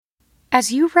As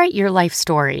you write your life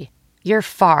story, you're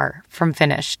far from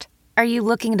finished. Are you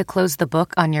looking to close the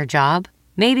book on your job?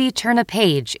 Maybe turn a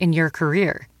page in your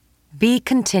career? Be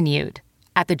continued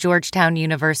at the Georgetown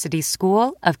University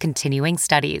School of Continuing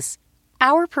Studies.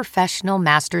 Our professional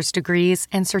master's degrees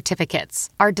and certificates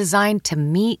are designed to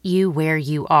meet you where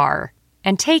you are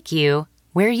and take you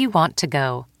where you want to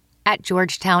go. At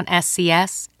Georgetown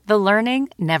SCS, the learning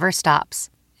never stops,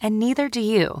 and neither do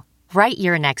you. Write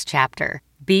your next chapter.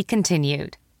 Be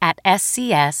continued at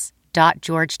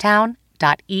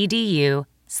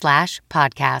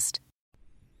scs.georgetown.edu/podcast.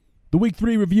 The Week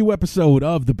 3 review episode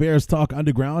of the Bears Talk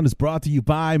Underground is brought to you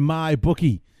by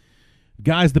MyBookie.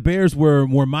 Guys, the Bears were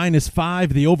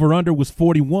 -5. The over-under was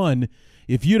 41.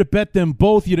 If you'd have bet them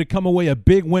both, you'd have come away a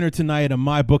big winner tonight at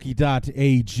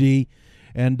mybookie.ag.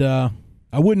 And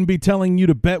I wouldn't be telling you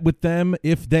to bet with them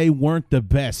if they weren't the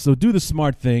best. So do the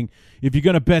smart thing. If you're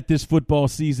going to bet this football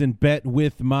season, bet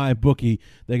with MyBookie.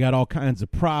 They got all kinds of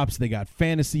props. They got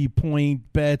fantasy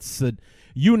point bets.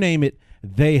 You name it,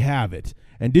 they have it.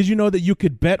 And did you know that you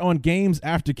could bet on games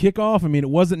after kickoff? I mean, it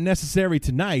wasn't necessary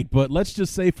tonight, but let's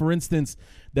just say, for instance,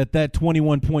 that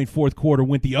 21-point fourth quarter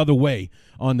went the other way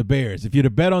on the Bears. If you'd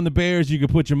have bet on the Bears, you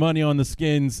could put your money on the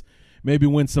Skins, maybe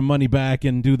win some money back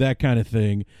and do that kind of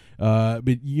thing.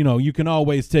 But, you know, you can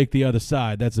always take the other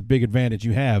side. That's a big advantage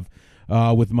you have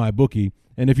with MyBookie.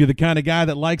 And if you're the kind of guy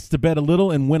that likes to bet a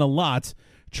little and win a lot,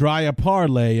 try a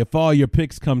parlay. If all your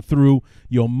picks come through,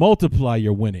 you'll multiply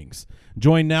your winnings.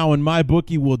 Join now and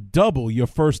MyBookie will double your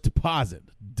first deposit.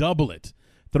 Double it.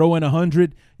 Throw in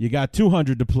 100, you got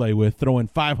 200 to play with. Throw in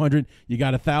 500, you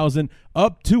got 1,000,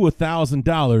 up to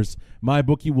 $1,000.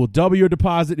 MyBookie will double your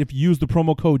deposit if you use the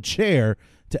promo code CHAIR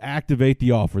to activate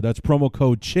the offer. That's promo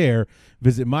code CHAIR.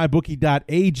 Visit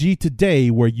mybookie.ag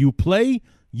today, where you play,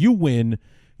 you win,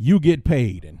 you get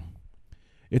paid. And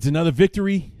it's another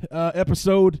victory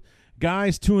episode.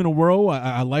 Guys, 2 in a row.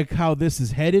 I like how this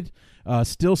is headed.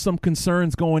 Still some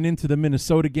concerns going into the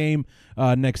Minnesota game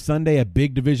next Sunday, a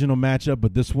big divisional matchup,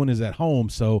 but this one is at home,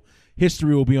 so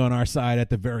history will be on our side at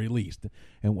the very least.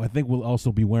 And I think we'll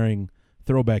also be wearing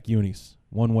throwback unis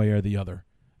one way or the other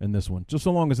in this one, just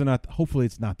so long as they're not, hopefully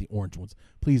it's not the orange ones.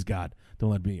 Please, God, don't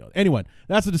let me. Anyway,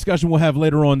 that's a discussion we'll have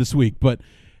later on this week, but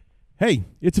hey,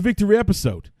 it's a victory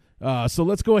episode. So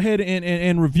let's go ahead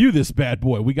and review this bad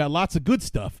boy. We got lots of good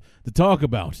stuff to talk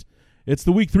about. It's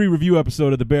the Week 3 review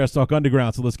episode of the Bears Talk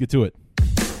Underground, so let's get to it.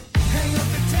 Hang up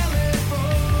the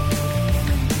telephone.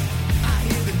 I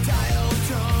hear the dial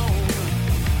tone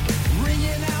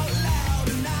ringing out loud,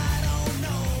 and I don't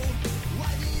know why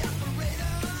the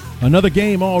operator. Another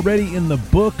game already in the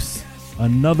books.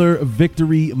 Another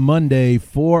victory Monday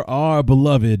for our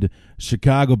beloved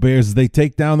Chicago Bears as they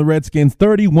take down the Redskins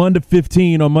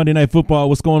 31-15 on Monday Night Football.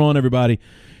 What's going on, everybody?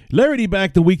 Larry D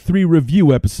back, the Week 3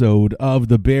 review episode of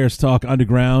the Bears Talk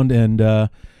Underground, and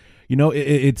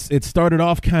it started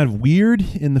off kind of weird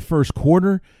in the first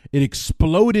quarter. It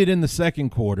exploded in the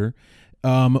second quarter.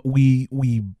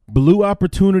 We blew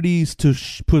opportunities to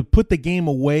put the game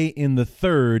away in the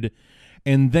third,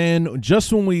 and then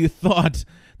just when we thought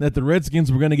that the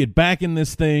Redskins were going to get back in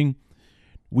this thing,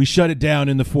 we shut it down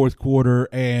in the fourth quarter,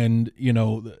 and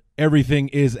everything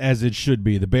is as it should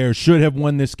be. The Bears should have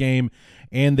won this game,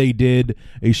 and they did.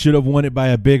 They should have won it by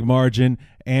a big margin,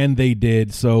 and they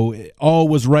did. So all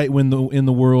was right in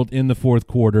the world in the fourth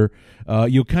quarter.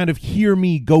 You'll kind of hear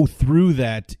me go through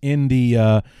that in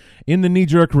the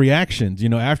knee-jerk reactions.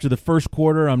 After the first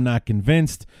quarter, I'm not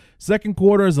convinced. Second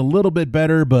quarter is a little bit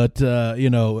better, but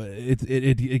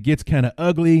it gets kind of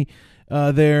ugly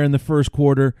there in the first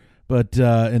quarter. But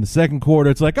in the second quarter,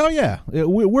 it's like, oh yeah,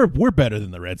 we're better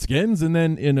than the Redskins, and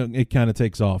then it kind of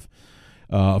takes off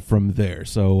from there.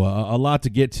 So a lot to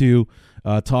get to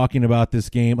talking about this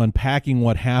game, unpacking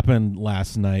what happened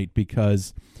last night,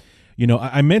 because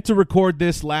I meant to record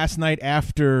this last night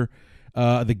after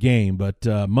the game, but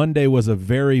Monday was a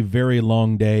very, very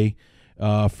long day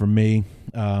for me.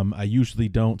 I usually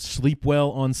don't sleep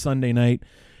well on Sunday night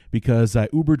because I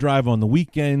Uber drive on the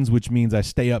weekends, which means I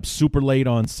stay up super late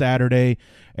on Saturday,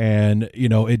 and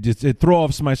it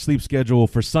throws off my sleep schedule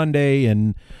for Sunday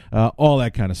and all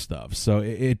that kind of stuff. So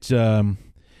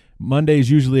Monday is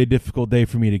usually a difficult day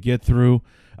for me to get through.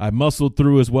 I muscled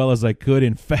through as well as I could.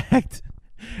 In fact,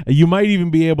 you might even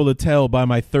be able to tell by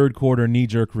my third quarter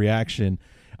knee-jerk reaction.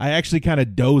 I actually kind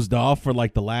of dozed off for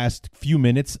like the last few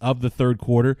minutes of the third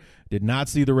quarter. Did not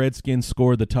see the Redskins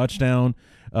score the touchdown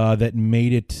that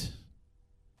made it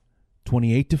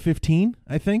 28-15,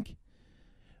 I think,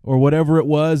 or whatever it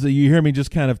was. You hear me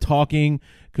just kind of talking,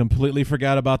 completely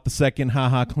forgot about the second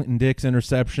Clinton Dix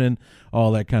interception,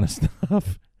 all that kind of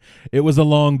stuff. it was a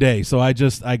long day. So I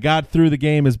got through the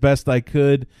game as best I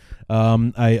could.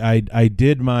 I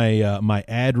did my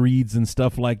ad reads and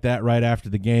stuff like that right after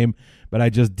the game, but I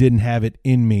just didn't have it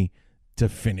in me to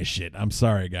finish it. I'm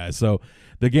sorry, guys. So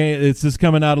the game, it's just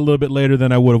coming out a little bit later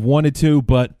than I would have wanted to,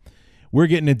 but we're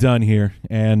getting it done here,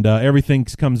 and everything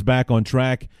comes back on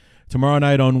track. Tomorrow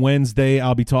night on Wednesday,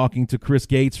 I'll be talking to Chris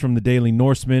Gates from the Daily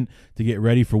Norseman to get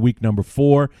ready for week number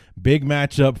 4. Big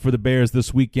matchup for the Bears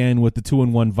this weekend with the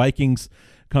 2-1 Vikings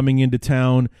coming into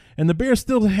town. And the Bears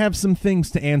still have some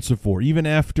things to answer for, even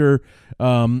after,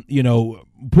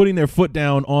 putting their foot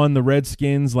down on the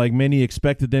Redskins like many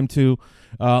expected them to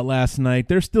last night.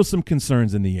 There's still some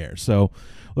concerns in the air. So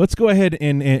let's go ahead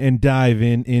and dive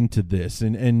into this,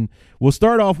 and we'll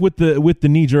start off with the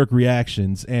knee-jerk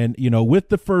reactions. And with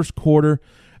the first quarter,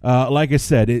 like I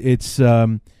said, it's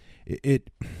like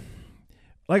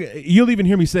you'll even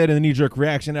hear me say it in the knee-jerk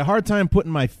reaction. A hard time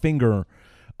putting my finger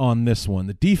on this one.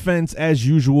 The defense, as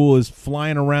usual, is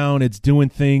flying around. It's doing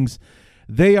things.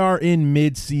 They are in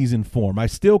mid-season form. I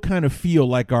still kind of feel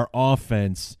like our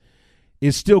offense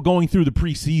is still going through the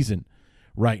preseason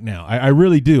right now. I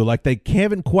really do. Like they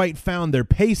haven't quite found their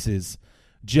paces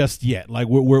just yet. Like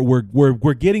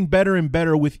we're getting better and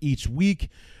better with each week,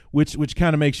 which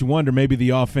kind of makes you wonder, maybe the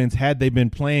offense, had they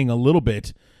been playing a little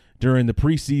bit during the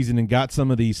preseason and got some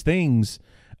of these things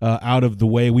out of the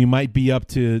way, we might be up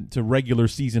to regular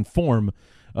season form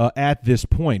at this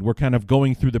point. We're kind of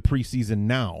going through the preseason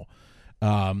now.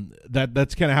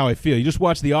 That's kind of how I feel. You just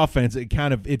watch the offense,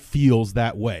 it feels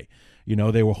that way.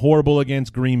 They were horrible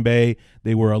against Green Bay.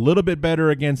 They were a little bit better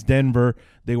against Denver.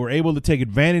 They were able to take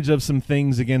advantage of some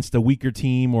things against a weaker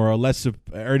team or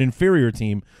an inferior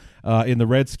team in the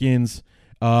Redskins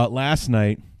last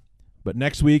night. But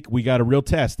next week we got a real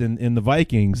test in the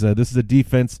Vikings. This is a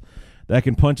defense that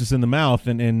can punch us in the mouth.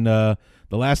 And the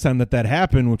last time that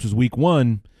happened, which was week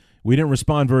 1, we didn't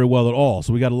respond very well at all.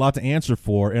 So we got a lot to answer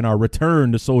for in our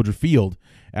return to Soldier Field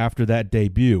after that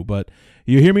debut. But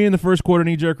you hear me in the first quarter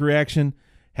knee-jerk reaction,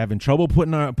 having trouble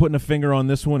putting a finger on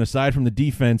this one, aside from the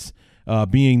defense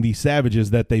being the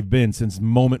savages that they've been since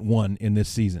moment 1 in this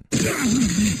season.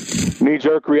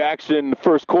 Knee-jerk reaction,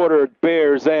 first quarter,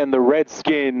 Bears and the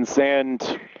Redskins,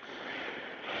 and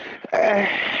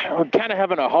I'm kind of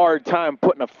having a hard time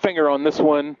putting a finger on this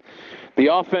one.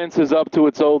 The offense is up to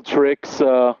its old tricks,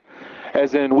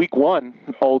 as in week 1,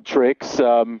 old tricks.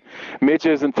 Mitch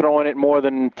isn't throwing it more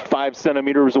than 5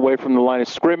 centimeters away from the line of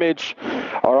scrimmage.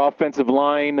 Our offensive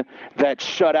line that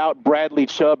shut out Bradley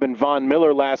Chubb and Von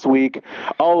Miller last week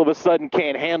all of a sudden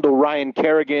can't handle Ryan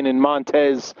Kerrigan and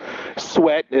Montez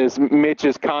Sweat, as Mitch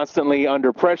is constantly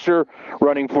under pressure,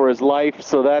 running for his life.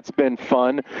 So that's been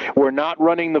fun. We're not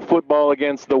running the football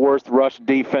against the worst rush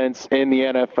defense in the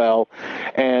NFL.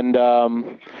 And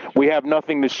we have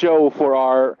nothing to show for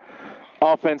our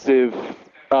offensive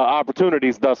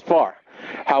opportunities thus far.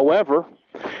 However,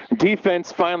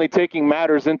 defense finally taking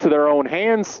matters into their own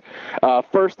hands.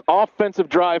 First offensive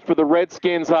drive for the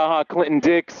Redskins, Clinton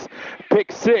Dix,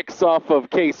 pick 6 off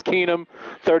of Case Keenum,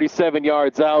 37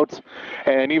 yards out.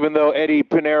 And even though Eddie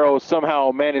Pinheiro somehow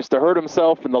managed to hurt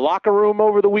himself in the locker room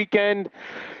over the weekend,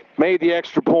 made the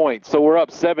extra point. So we're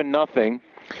up 7-0.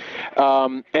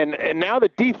 And now the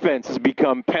defense has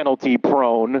become penalty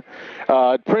prone.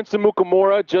 Prince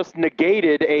Amukamara just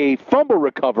negated a fumble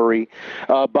recovery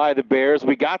by the Bears.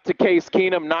 We got to Case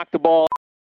Keenum, knocked the ball.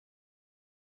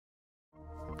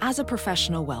 As a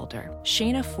professional welder,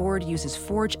 Shayna Ford uses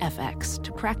Forge FX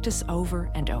to practice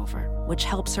over and over, which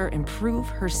helps her improve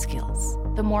her skills.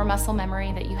 The more muscle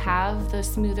memory that you have, the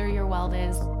smoother your weld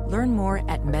is. Learn more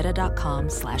at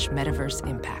meta.com/metaverse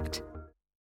impact.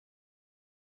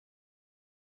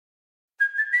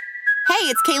 Hey,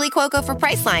 it's Kaylee Cuoco for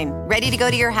Priceline. Ready to go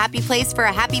to your happy place for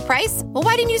a happy price? Well,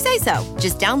 why didn't you say so?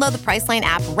 Just download the Priceline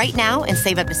app right now and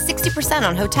save up to 60%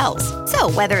 on hotels.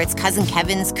 So whether it's Cousin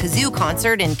Kevin's Kazoo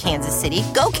Concert in Kansas City,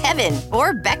 go Kevin,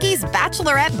 or Becky's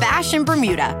Bachelorette Bash in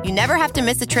Bermuda, you never have to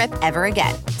miss a trip ever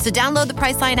again. So download the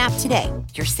Priceline app today.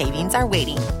 Your savings are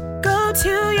waiting. Go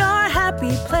to your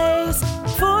happy place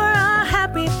for a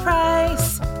happy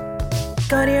price.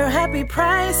 Go to your happy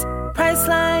price,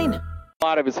 Priceline.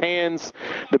 Out of his hands,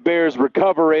 the Bears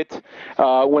recover it.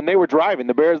 When they were driving,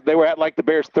 they were at like the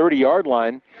Bears 30-yard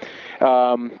line,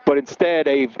 but instead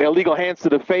a illegal hands to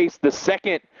the face. The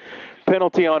second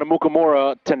penalty on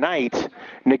Amukamara tonight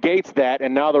negates that,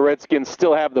 and now the Redskins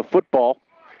still have the football,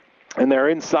 and they're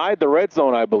inside the red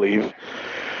zone, I believe,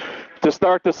 to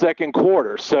start the second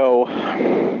quarter. So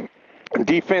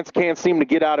defense can't seem to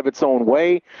get out of its own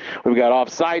way. We've got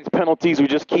offsides penalties. We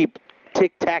just keep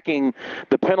tick-tacking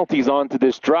the penalties onto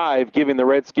this drive, giving the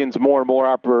Redskins more and more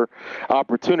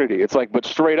opportunity. It's like, but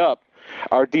straight up,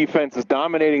 our defense is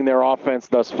dominating their offense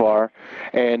thus far,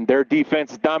 and their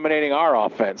defense is dominating our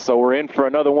offense. So we're in for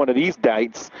another one of these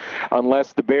nights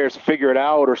unless the Bears figure it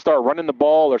out or start running the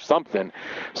ball or something.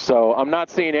 So I'm not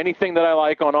seeing anything that I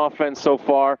like on offense so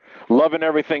far. Loving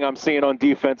everything I'm seeing on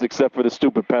defense except for the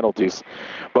stupid penalties.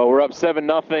 But we're up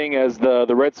 7-0 as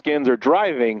the Redskins are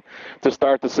driving to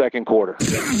start the second quarter.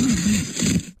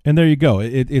 And there you go.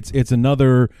 It's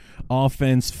another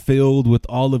offense filled with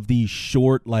all of these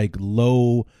short, like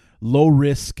low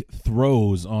risk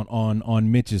throws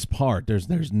on Mitch's part.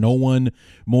 There's no one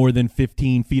more than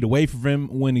 15 feet away from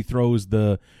him when he throws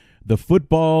the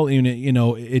football. And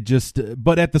it just.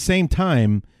 But at the same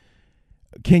time,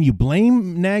 can you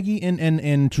blame Nagy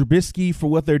and Trubisky for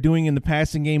what they're doing in the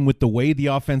passing game with the way the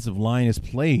offensive line is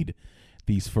played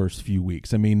these first few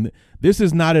weeks? I mean, this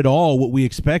is not at all what we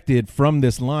expected from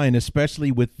this line,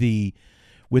 especially with the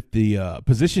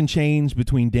position change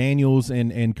between Daniels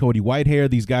and Cody Whitehair.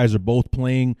 These guys are both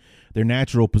playing their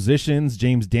natural positions.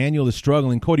 James Daniel is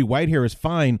struggling. Cody Whitehair is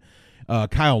fine.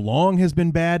 Kyle Long has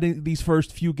been bad in these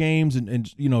first few games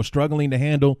and struggling to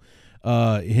handle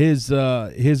his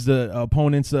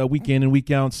opponents week in and week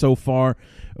out so far.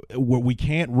 We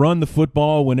can't run the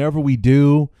football whenever we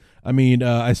do. I mean,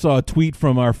 I saw a tweet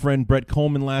from our friend Brett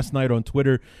Coleman last night on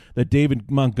Twitter that David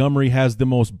Montgomery has the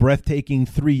most breathtaking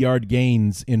 3-yard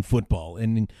gains in football.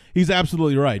 And he's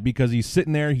absolutely right, because he's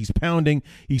sitting there, he's pounding,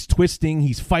 he's twisting,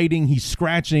 he's fighting, he's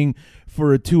scratching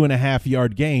for a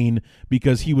 2.5-yard gain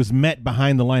because he was met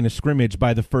behind the line of scrimmage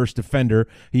by the first defender.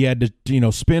 He had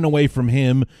to, spin away from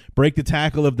him, break the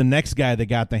tackle of the next guy that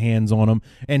got the hands on him,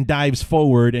 and dives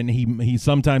forward. And he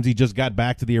sometimes just got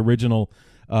back to the original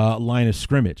line of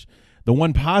scrimmage. The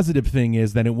one positive thing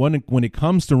is that when it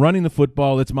comes to running the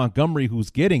football, it's Montgomery who's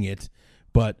getting it,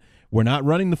 but we're not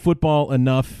running the football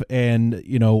enough, and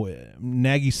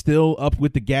Nagy's still up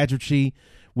with the gadgetry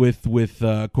with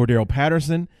Cordero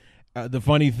Patterson. The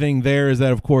funny thing there is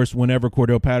that, of course, whenever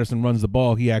Cordero Patterson runs the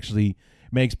ball, he actually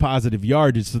makes positive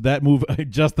yardage, so that move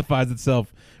justifies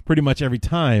itself pretty much every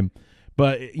time.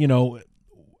 But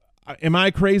am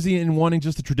I crazy in wanting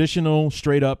just a traditional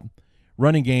straight up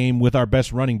running game with our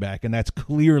best running back? And that's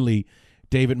clearly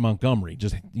David Montgomery.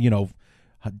 Just,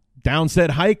 downset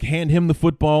hike, hand him the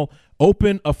football,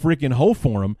 open a freaking hole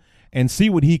for him, and see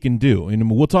what he can do. And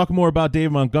we'll talk more about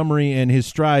David Montgomery and his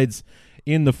strides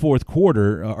in the fourth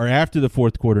quarter, or after the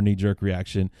fourth quarter knee-jerk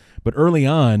reaction. But early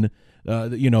on,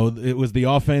 it was the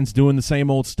offense doing the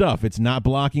same old stuff. It's not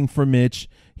blocking for Mitch.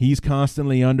 He's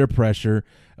constantly under pressure.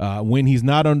 When he's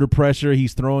not under pressure,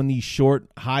 he's throwing these short,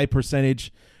 high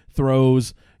percentage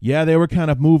throws. Yeah, they were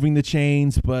kind of moving the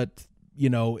chains, but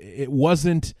it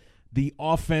wasn't the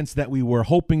offense that we were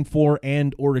hoping for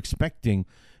and or expecting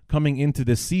coming into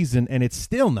this season, and it's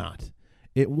still not.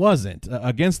 It wasn't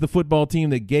against the football team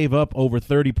that gave up over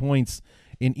 30 points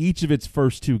in each of its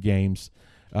first two games.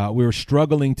 We were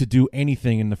struggling to do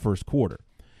anything in the first quarter,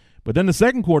 but then the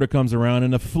second quarter comes around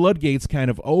and the floodgates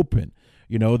kind of open.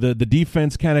 The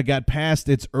defense kind of got past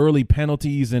its early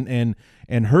penalties and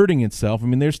hurting itself. I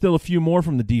mean, there's still a few more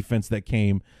from the defense that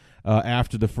came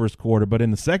after the first quarter, but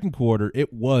in the second quarter,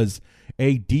 it was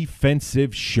a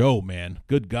defensive show, man.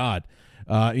 Good God.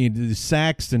 The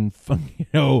sacks and,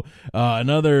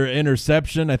 another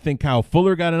interception. I think Kyle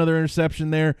Fuller got another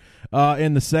interception there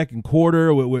in the second quarter.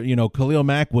 Khalil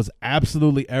Mack was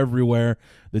absolutely everywhere.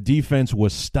 The defense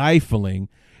was stifling.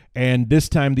 And this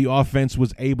time the offense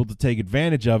was able to take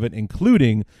advantage of it,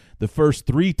 including the first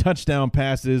 3 touchdown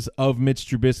passes of Mitch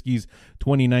Trubisky's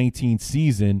 2019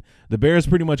 season. The Bears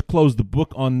pretty much closed the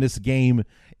book on this game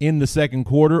in the second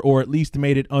quarter, or at least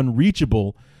made it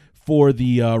unreachable for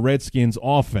the Redskins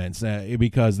offense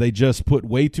because they just put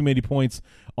way too many points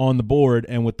on the board.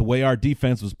 And with the way our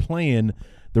defense was playing,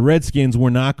 the Redskins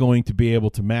were not going to be able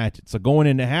to match it. So going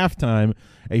into halftime,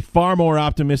 a far more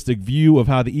optimistic view of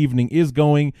how the evening is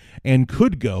going and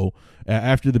could go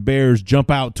after the Bears jump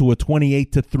out to a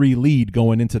 28-3 lead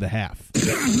going into the half.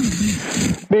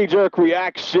 Knee-jerk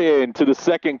reaction to the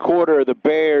second quarter, the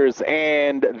Bears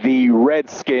and the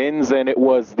Redskins, and it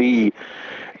was the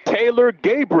Taylor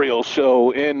Gabriel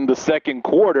show in the second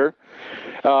quarter.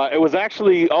 It was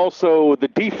actually also the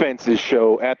defense's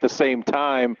show at the same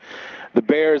time. The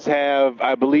Bears have,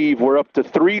 I believe, we're up to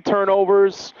 3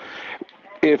 turnovers.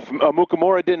 if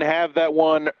Mukamura didn't have that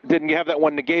one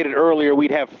negated earlier,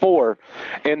 we'd have 4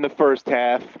 in the first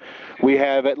half. We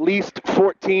have at least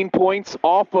 14 points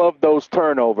off of those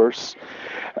turnovers.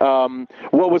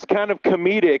 What was kind of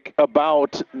comedic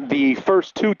about the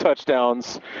first 2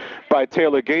 touchdowns by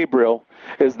Taylor Gabriel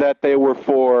is that they were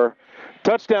for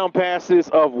touchdown passes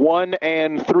of 1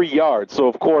 and 3 yards. So,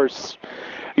 of course,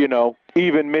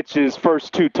 even Mitch's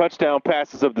first 2 touchdown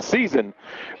passes of the season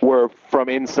were from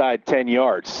inside 10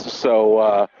 yards.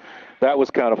 So that was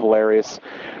kind of hilarious.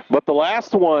 But the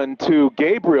last one to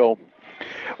Gabriel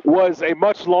was a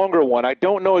much longer one. I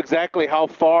don't know exactly how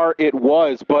far it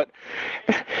was, but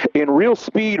in real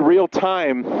speed, real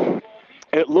time,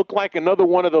 it looked like another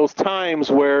one of those times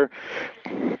where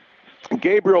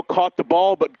Gabriel caught the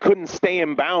ball but couldn't stay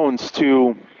in bounds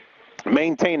to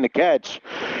maintain the catch.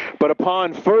 But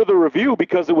upon further review,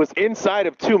 because it was inside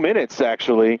of 2 minutes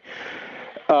actually,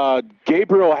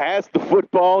 Gabriel has the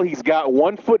football. He's got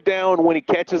 1 foot down when he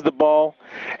catches the ball,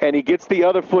 and he gets the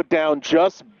other foot down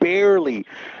just barely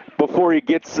before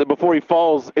he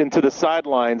falls into the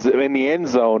sidelines in the end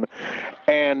zone.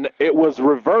 And it was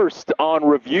reversed on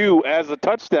review as a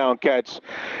touchdown catch.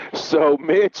 So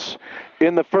Mitch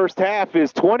in the first half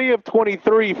is 20 of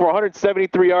 23 for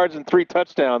 173 yards and 3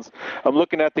 touchdowns. I'm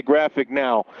looking at the graphic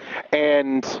now.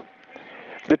 And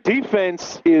the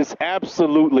defense is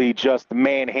absolutely just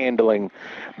manhandling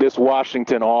this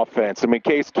Washington offense. I mean,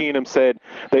 Case Keenum said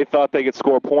they thought they could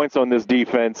score points on this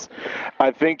defense.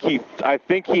 I think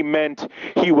he meant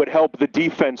he would help the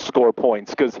defense score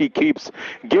points because he keeps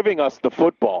giving us the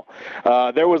football.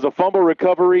 There was a fumble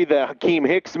recovery that Hakeem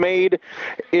Hicks made.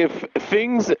 If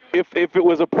it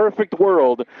was a perfect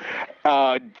world,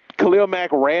 Khalil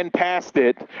Mack ran past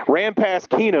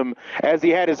Keenum as he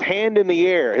had his hand in the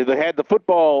air. He had the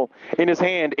football in his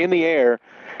hand in the air.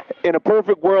 In a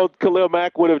perfect world, Khalil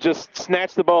Mack would have just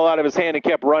snatched the ball out of his hand and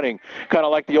kept running, kind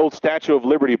of like the old Statue of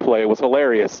Liberty play. It was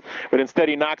hilarious. But instead,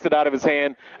 he knocks it out of his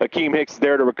hand. Hakeem Hicks is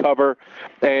there to recover,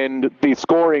 and the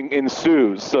scoring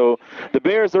ensues. So the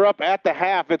Bears are up at the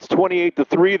half. It's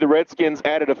 28-3. The Redskins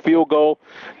added a field goal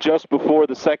just before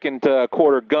the second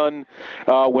quarter gun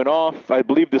went off. I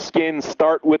believe the Skins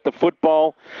start with the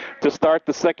football to start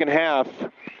the second half.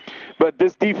 But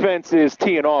this defense is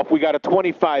teeing off. We got a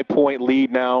 25-point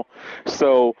lead now,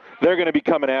 so they're going to be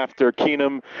coming after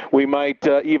Keenum. We might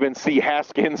even see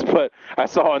Haskins, but I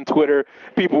saw on Twitter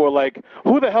people were like,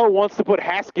 who the hell wants to put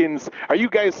Haskins? Are you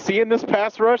guys seeing this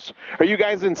pass rush? Are you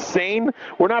guys insane?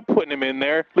 We're not putting him in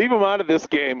there. Leave him out of this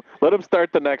game. Let him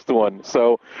start the next one.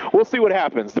 So we'll see what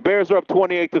happens. The Bears are up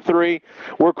 28-3.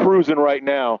 We're cruising right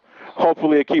now.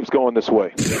 Hopefully it keeps going this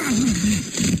way.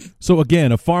 So,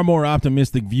 again, a far more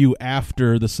optimistic view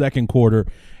after the second quarter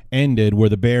ended, where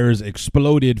the Bears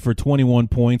exploded for 21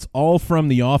 points, all from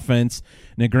the offense.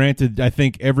 Now, granted, I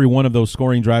think every one of those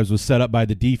scoring drives was set up by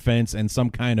the defense and some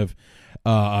kind of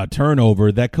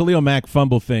turnover. That Khalil Mack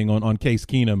fumble thing on Case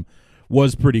Keenum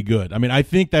was pretty good. I mean, I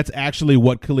think that's actually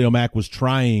what Khalil Mack was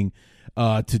trying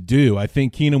to do. I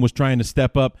think Keenum was trying to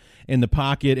step up in the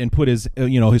pocket and put his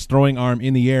throwing arm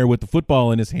in the air with the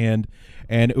football in his hand,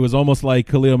 and it was almost like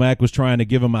Khalil Mack was trying to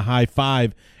give him a high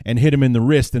five and hit him in the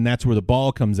wrist, and that's where the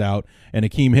ball comes out. And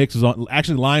Hakeem Hicks was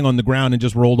actually lying on the ground and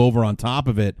just rolled over on top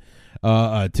of it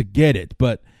to get it.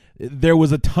 But there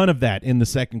was a ton of that in the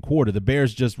second quarter. The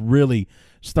Bears just really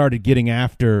started getting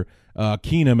after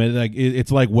Keenum.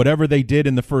 It's like whatever they did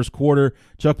in the first quarter,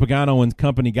 Chuck Pagano and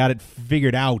company got it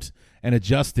figured out and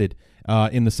adjusted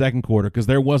in the second quarter, because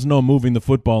there was no moving the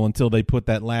football until they put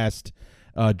that last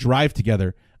drive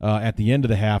together at the end of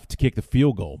the half to kick the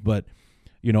field goal. But,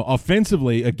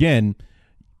 offensively, again,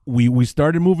 we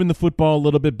started moving the football a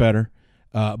little bit better.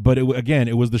 But,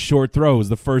 it was the short throws,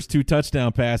 the first 2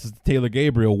 touchdown passes to Taylor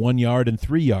Gabriel, 1 yard and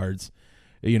 3 yards.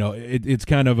 It's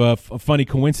kind of a funny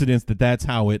coincidence that that's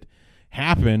how it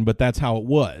happened, but that's how it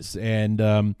was. And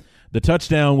the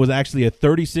touchdown was actually a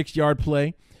 36-yard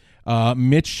play.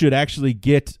 Mitch should actually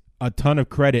get a ton of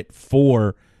credit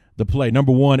for the play.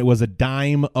 Number one, it was a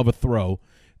dime of a throw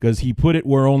because he put it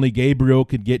where only Gabriel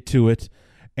could get to it,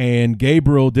 and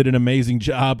Gabriel did an amazing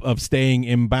job of staying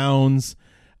in bounds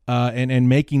and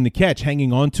making the catch,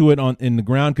 hanging on to it in the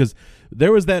ground, because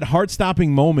there was that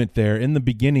heart-stopping moment there in the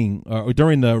beginning or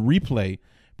during the replay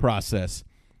process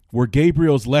where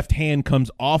Gabriel's left hand comes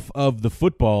off of the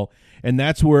football, and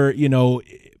that's where,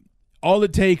 all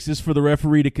it takes is for the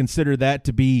referee to consider that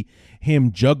to be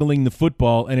him juggling the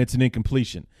football, and it's an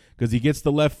incompletion because he gets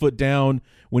the left foot down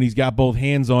when he's got both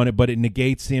hands on it, but it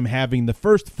negates him having the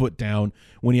first foot down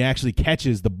when he actually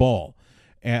catches the ball.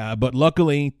 But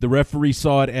luckily, the referee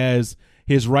saw it as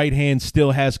his right hand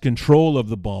still has control of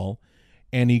the ball,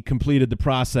 and he completed the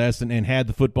process and had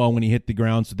the football when he hit the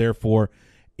ground. So therefore,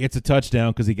 it's a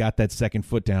touchdown because he got that second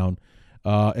foot down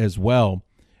as well.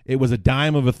 It was a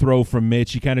dime of a throw from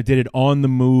Mitch. He kind of did it on the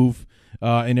move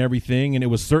and everything, and it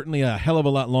was certainly a hell of a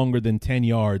lot longer than 10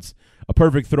 yards. A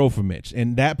perfect throw from Mitch.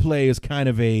 And that play is kind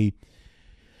of a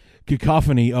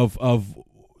cacophony of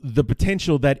the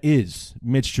potential that is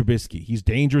Mitch Trubisky. He's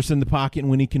dangerous in the pocket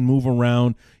when he can move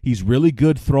around. He's really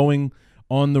good throwing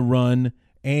on the run,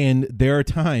 and there are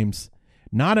times,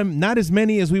 not as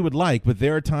many as we would like, but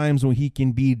there are times when he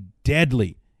can be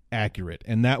deadly accurate,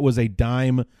 and that was a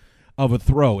dime of a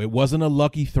throw. It wasn't a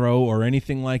lucky throw or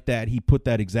anything like that. He put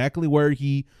that exactly where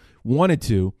he wanted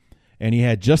to, and he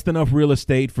had just enough real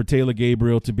estate for Taylor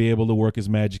Gabriel to be able to work his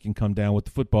magic and come down with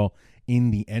the football in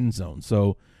the end zone.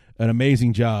 So an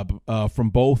amazing job from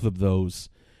both of those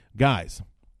guys.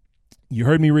 You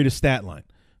heard me read a stat line.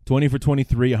 20 for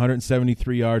 23,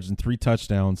 173 yards and 3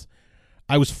 touchdowns.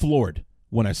 I was floored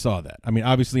when I saw that. I mean,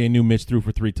 obviously I knew Mitch threw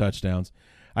for 3 touchdowns.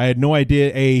 I had no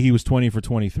idea, he was 20 for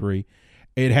 23.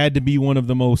 It had to be one of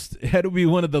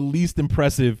the least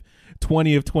impressive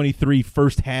 20 of 23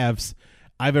 first halves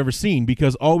I've ever seen,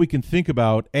 because all we can think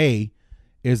about,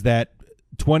 is that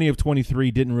 20 of 23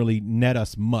 didn't really net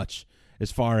us much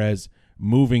as far as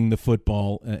moving the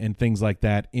football and things like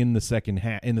that in the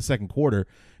second quarter,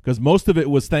 because most of it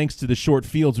was thanks to the short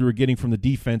fields we were getting from the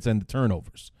defense and the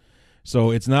turnovers.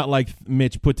 So it's not like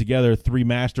Mitch put together 3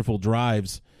 masterful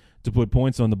drives to put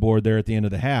points on the board there at the end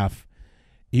of the half.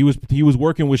 He was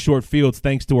working with short fields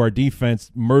thanks to our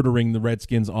defense murdering the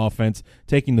Redskins offense,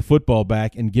 taking the football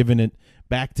back and giving it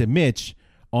back to Mitch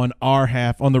on our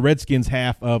half, on the Redskins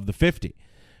half of the 50.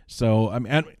 So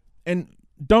and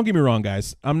don't get me wrong,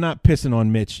 guys, I'm not pissing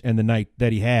on Mitch and the night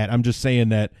that he had. I'm just saying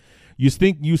that you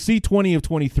see 20 of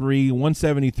 23,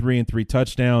 173 and 3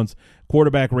 touchdowns,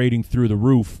 quarterback rating through the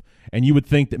roof, and you would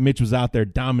think that Mitch was out there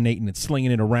dominating and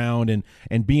slinging it around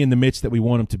and being the Mitch that we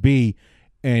want him to be.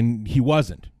 And he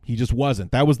wasn't. He just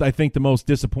wasn't. That was, I think, the most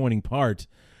disappointing part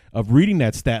of reading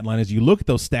that stat line. As you look at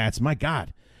those stats, my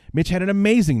God, Mitch had an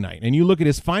amazing night. And you look at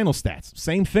his final stats,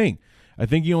 same thing. I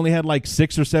think he only had like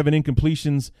 6 or 7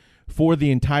 incompletions for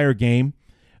the entire game.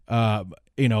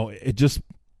 It just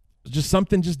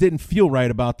something just didn't feel right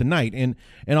about the night. And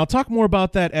I'll talk more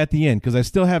about that at the end, because I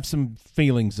still have some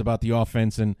feelings about the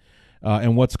offense and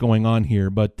what's going on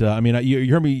here. But,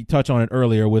 you heard me touch on it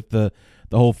earlier with the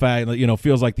whole fact that,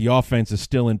 feels like the offense is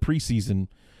still in preseason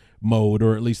mode,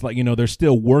 or at least they're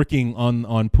still working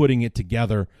on putting it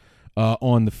together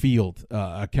on the field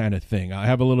kind of thing. I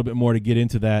have a little bit more to get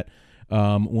into that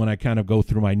when I kind of go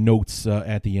through my notes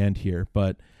at the end here.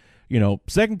 But,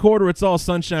 second quarter, it's all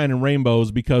sunshine and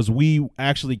rainbows, because we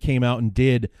actually came out and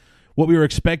did what we were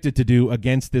expected to do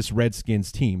against this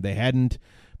Redskins team. They hadn't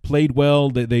played well.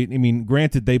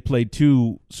 Granted, they played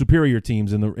 2 superior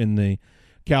teams in the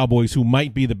Cowboys, who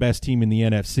might be the best team in the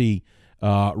NFC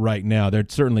right now. They're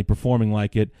certainly performing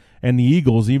like it. And the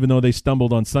Eagles, even though they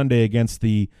stumbled on Sunday against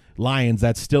the Lions,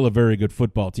 that's still a very good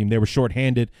football team. They were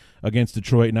shorthanded against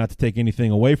Detroit, not to take anything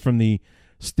away from the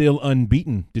still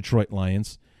unbeaten Detroit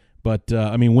Lions. But,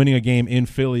 winning a game in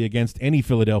Philly against any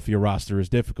Philadelphia roster is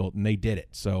difficult, and they did it.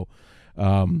 So,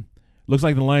 looks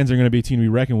like the Lions are going to be a team to be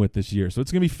reckoned with this year. So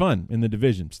it's going to be fun in the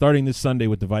division, starting this Sunday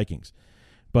with the Vikings.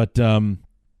 But,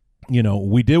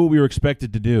 we did what we were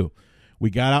expected to do. We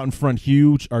got out in front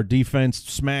huge. Our defense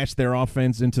smashed their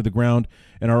offense into the ground,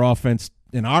 and our offense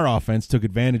took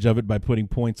advantage of it by putting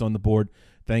points on the board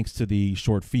thanks to the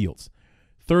short fields.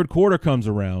 Third quarter comes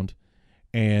around,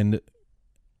 and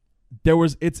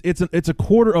it's a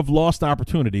quarter of lost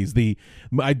opportunities.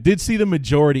 I did see the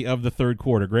majority of the third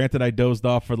quarter. Granted, I dozed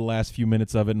off for the last few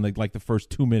minutes of it, and like the first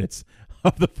 2 minutes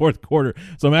of the fourth quarter.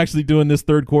 So I'm actually doing this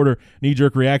third quarter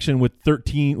knee-jerk reaction with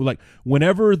 13. Like,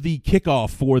 whenever the kickoff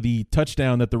for the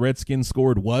touchdown that the Redskins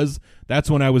scored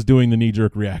that's when I was doing the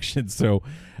knee-jerk reaction. So,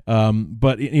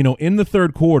 but in the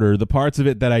third quarter, the parts of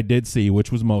it that I did see,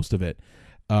 which was most of it,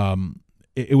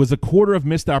 it was a quarter of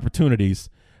missed opportunities,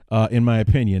 in my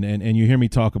opinion, and you hear me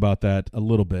talk about that a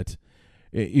little bit.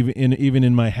 Even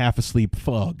in my half asleep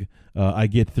fog, I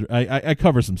get through. I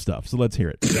cover some stuff, so let's hear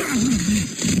it.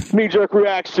 Knee-jerk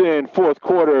reaction, fourth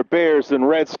quarter, Bears and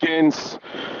Redskins.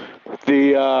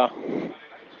 Got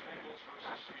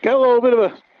a little bit of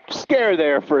a scare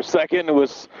there for a second. It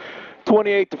was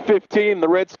 28-15. The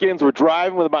Redskins were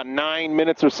driving with about 9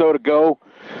 minutes or so to go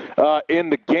in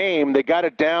the game. They got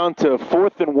it down to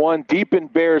 4th and 1, deep in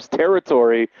Bears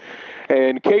territory.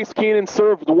 And Case Keenum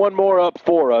served one more up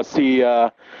for us.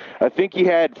 I think he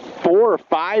had 4 or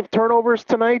 5 turnovers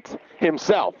tonight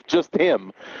himself, just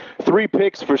him. 3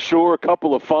 picks for sure, a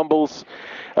couple of fumbles.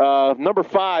 Number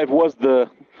 5 was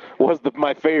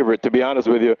my favorite, to be honest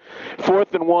with you.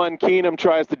 4th and 1, Keenum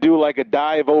tries to do like a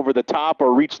dive over the top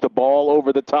or reach the ball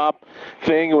over the top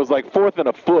thing. It was like 4th and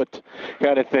a foot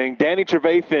kind of thing. Danny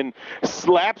Trevathan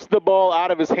slaps the ball out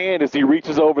of his hand as he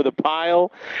reaches over the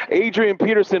pile. Adrian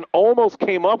Peterson almost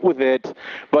came up with it,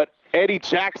 but Eddie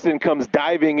Jackson comes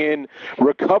diving in,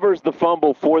 recovers the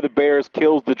fumble for the Bears,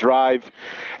 kills the drive.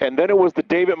 And then it was the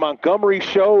David Montgomery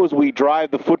show as we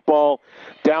drive the football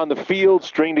down the field,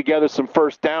 string together some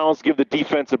first downs, give the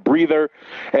defense a breather.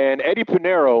 And Eddie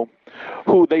Pinheiro,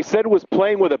 who they said was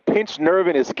playing with a pinched nerve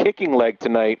in his kicking leg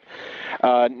tonight,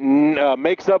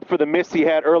 makes up for the miss he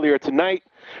had earlier tonight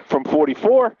from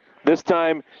 44. This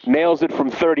time nails it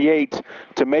from 38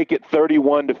 to make it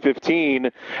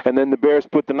 31-15, and then the Bears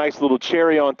put the nice little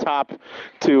cherry on top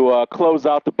to close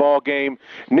out the ball game.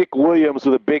 Nick Williams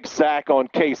with a big sack on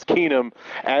Case Keenum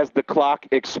as the clock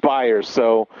expires.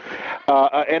 So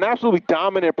an absolutely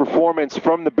dominant performance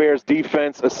from the Bears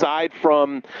defense, aside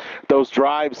from those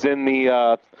drives in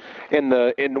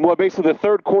basically the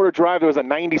third quarter drive. There was a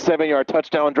 97-yard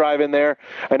touchdown drive in there,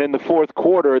 and in the fourth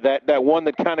quarter, that one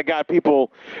that kind of got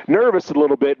people nervous a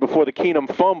little bit before the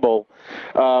Keenum fumble.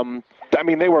 I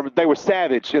mean, they were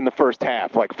savage in the first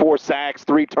half, like 4 sacks,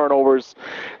 3 turnovers,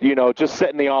 just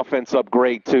setting the offense up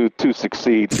great to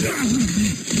succeed.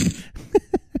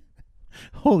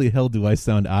 Holy hell, do I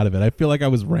sound out of it? I feel like I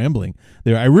was rambling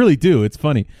there. I really do. It's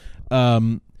funny,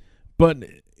 but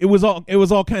it was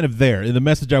all kind of there. The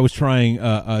message I was trying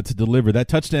to deliver. That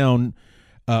touchdown.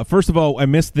 First of all, I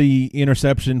missed the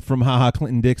interception from HaHa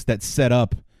Clinton Dix that set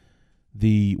up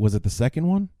was it the second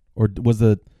one, or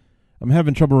I'm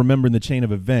having trouble remembering the chain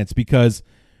of events, because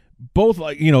both,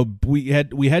 we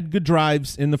had good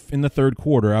drives in the third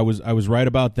quarter. I was right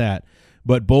about that,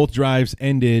 but both drives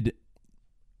ended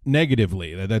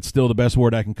negatively. That's still the best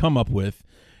word I can come up with.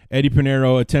 Eddie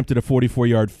Pinheiro attempted a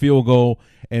 44-yard field goal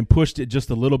and pushed it just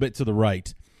a little bit to the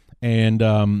right, and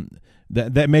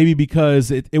that may be because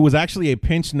it was actually a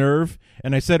pinched nerve.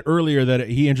 And I said earlier that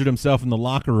he injured himself in the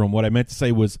locker room. What I meant to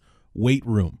say was weight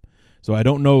room. So I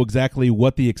don't know exactly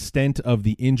what the extent of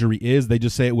the injury is. They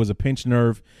just say it was a pinched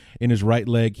nerve in his right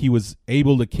leg. He was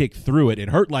able to kick through it. It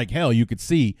hurt like hell. You could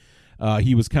see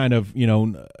he was kind of,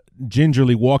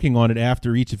 gingerly walking on it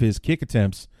after each of his kick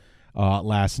attempts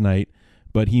last night.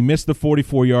 But he missed the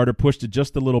 44-yarder, pushed it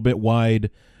just a little bit wide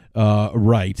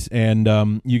right.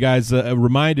 And you guys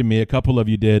reminded me, a couple of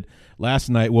you did last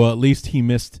night, well, at least he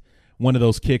missed one of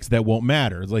those kicks that won't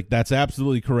matter. It's like, that's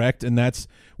absolutely correct, and that's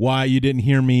why you didn't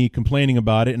hear me complaining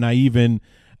about it. And I even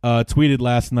tweeted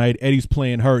last night, Eddie's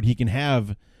playing hurt. He can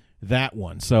have that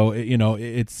one. So,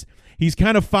 he's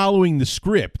kind of following the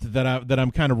script that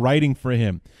I'm kind of writing for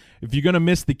him. If you're going to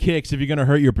miss the kicks, if you're going to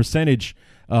hurt your percentage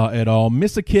at all,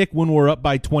 miss a kick when we're up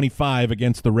by 25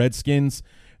 against the Redskins,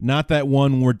 not that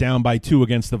one we're down by 2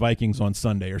 against the Vikings on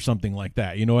Sunday or something like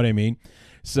that. You know what I mean?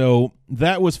 So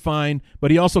that was fine,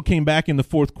 but he also came back in the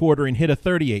fourth quarter and hit a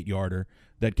 38-yarder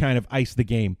that kind of iced the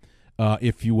game,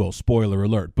 if you will. Spoiler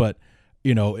alert. But,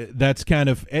 that's kind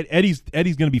of Eddie's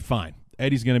going to be fine.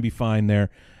 Eddie's going to be fine there.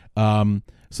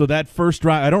 So that first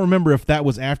drive, I don't remember if that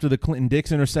was after the Clinton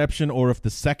Dix interception or if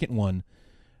the second one,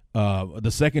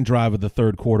 the second drive of the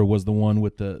third quarter was the one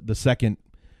with the second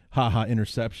HaHa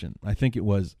interception. I think it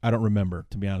was. I don't remember,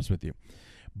 to be honest with you.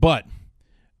 But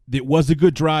it was a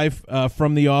good drive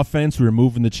from the offense. We were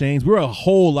moving the chains. We were a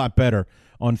whole lot better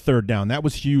on third down. That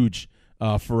was huge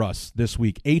for us this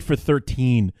week. 8 for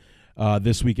 13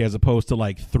 this week, as opposed to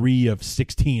like 3 of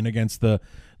 16 against the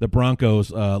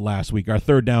Broncos last week. Our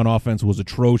third down offense was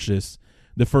atrocious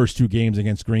the first 2 games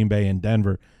against Green Bay and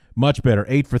Denver. Much better.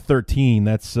 8 for 13.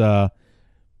 That's 75%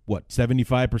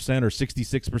 or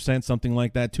 66%, something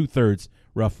like that. 2/3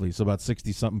 roughly. So about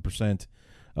 60-something percent.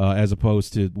 As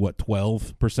opposed to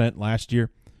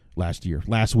 12%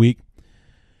 last week.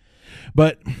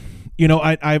 But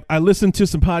I listened to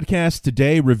some podcasts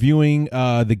today reviewing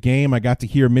the game. I got to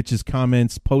hear Mitch's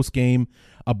comments post game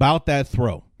about that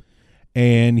throw,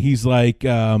 and he's like,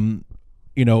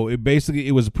 basically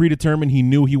it was predetermined. He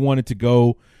knew he wanted to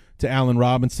go to Allen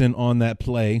Robinson on that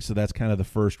play, so that's kind of the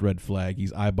first red flag.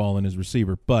 He's eyeballing his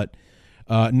receiver, but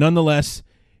nonetheless,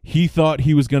 he thought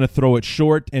he was going to throw it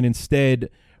short, and instead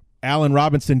Allen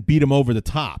Robinson beat him over the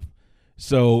top.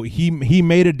 So he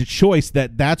made a choice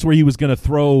that's where he was going to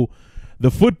throw the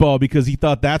football because he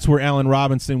thought that's where Allen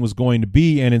Robinson was going to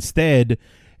be, and instead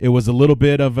it was a little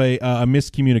bit of a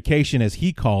miscommunication, as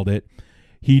he called it.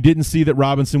 He didn't see that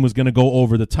Robinson was going to go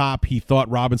over the top. He thought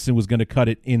Robinson was going to cut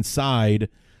it inside,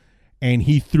 and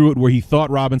he threw it where he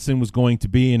thought Robinson was going to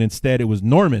be, and instead it was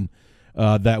Norman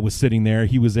that was sitting there.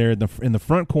 He was there in the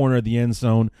front corner of the end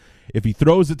zone. If he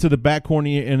throws it to the back corner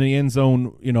in the end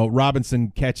zone,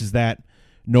 Robinson catches that,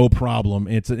 no problem.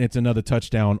 It's another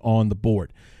touchdown on the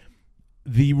board.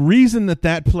 The reason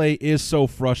that play is so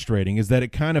frustrating is that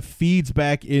it kind of feeds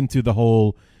back into the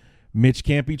whole Mitch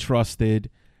can't be trusted.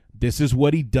 This is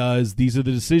what he does. These are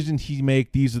the decisions he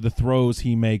makes. These are the throws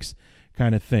he makes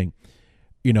kind of thing.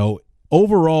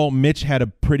 Overall, Mitch had a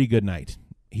pretty good night.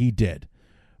 He did.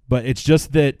 But it's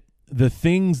just that the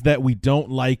things that we don't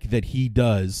like that he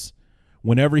does,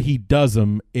 whenever he does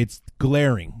them, it's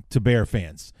glaring to Bear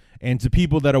fans and to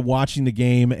people that are watching the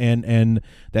game and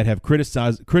that have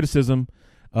criticism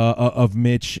of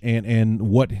Mitch and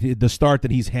what the start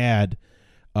that he's had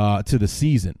to the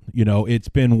season. It's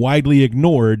been widely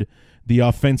ignored, the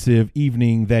offensive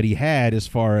evening that he had as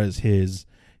far as his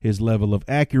level of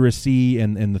accuracy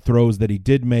and the throws that he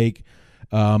did make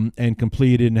and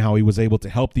completed, and how he was able to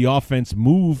help the offense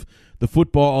move the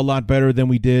football a lot better than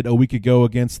we did a week ago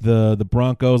against the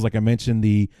Broncos. Like I mentioned,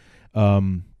 the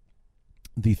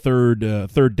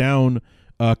third down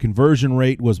conversion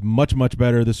rate was much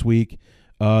better this week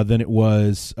than it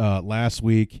was last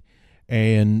week,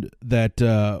 and that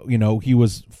he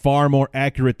was far more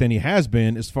accurate than he has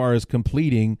been as far as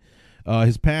completing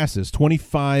his passes.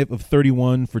 25 of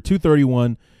 31 for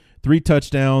 231, 3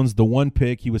 touchdowns, the 1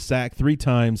 pick. He was sacked 3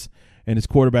 times, and his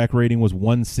quarterback rating was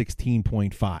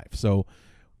 116.5. So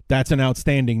that's an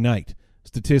outstanding night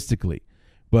statistically.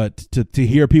 But to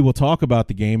hear people talk about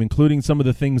the game, including some of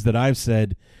the things that I've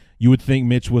said, you would think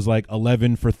Mitch was like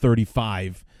 11 for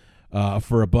 35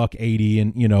 for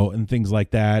 $180 and things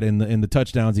like that. And the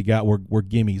touchdowns he got were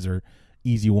gimmies or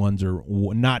easy ones or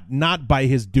not by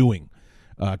his doing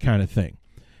kind of thing.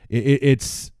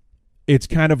 It's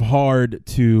kind of hard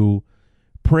to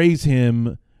praise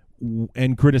him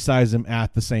and criticize him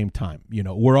at the same time.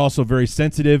 We're also very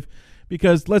sensitive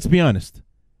because, let's be honest,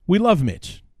 we love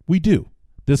Mitch. We do.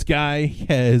 This guy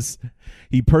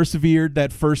he persevered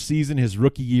that first season, his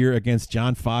rookie year, against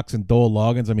John Fox and Dole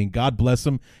Loggins. I mean, God bless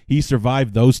him. He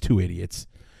survived those 2 idiots.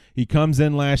 He comes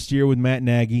in last year with Matt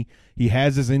Nagy. He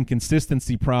has his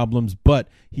inconsistency problems, but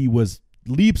he was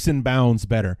leaps and bounds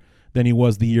better than he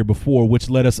was the year before, which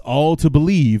led us all to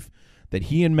believe that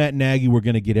he and Matt Nagy were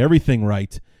going to get everything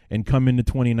right and come into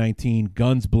 2019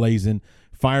 guns blazing,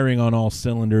 firing on all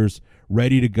cylinders,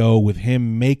 ready to go, with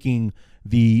him making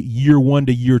the year 1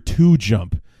 to year 2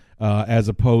 jump as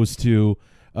opposed to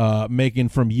making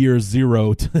from year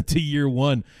 0 to year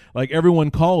 1. Like everyone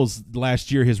calls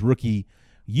last year his rookie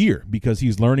year because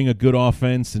he's learning a good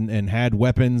offense and had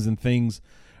weapons and things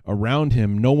around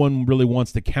him. No one really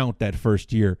wants to count that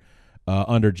first year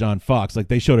under John Fox. Like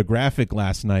they showed a graphic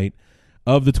last night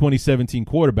of the 2017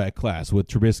 quarterback class with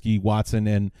Trubisky, Watson,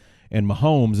 and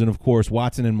Mahomes. And, of course,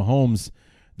 Watson and Mahomes,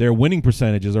 their winning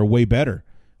percentages are way better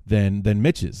than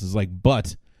Mitch's. It's like,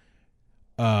 but,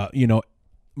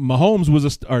 Mahomes was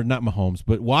not Mahomes,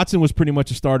 but Watson was pretty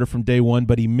much a starter from day one,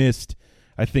 but he missed,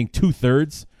 I think,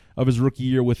 2/3 of his rookie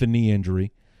year with a knee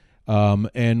injury,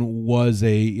 and was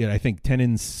I think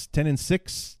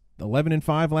 10-6,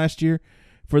 11-5 last year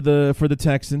for the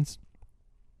Texans.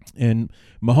 And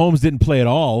Mahomes didn't play at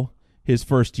all his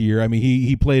first year. I mean,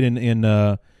 he played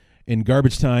in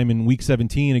garbage time in Week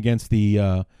 17 against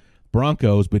the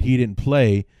Broncos, but he didn't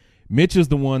play. Mitch is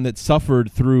the one that suffered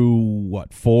through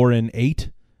 4-8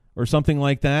 or something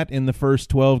like that in the first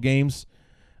 12 games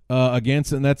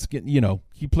against, and that's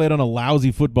he played on a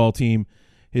lousy football team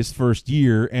his first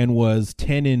year and was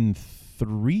 10-3,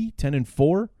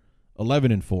 10-4,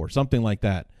 11-4, something like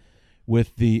that.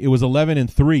 It was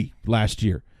 11-3 last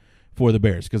year for the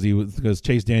Bears because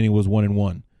Chase Daniel was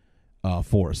 1-1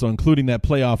 for. So including that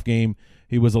playoff game,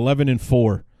 he was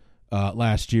 11-4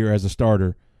 last year as a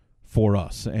starter for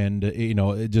us, and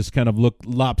it just kind of looked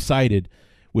lopsided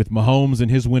with Mahomes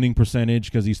and his winning percentage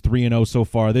because he's 3-0 so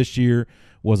far this year,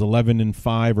 was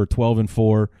 11-5 or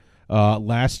 12-4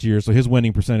 last year. So his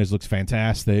winning percentage looks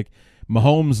fantastic.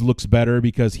 Mahomes looks better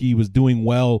because he was doing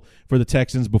well for the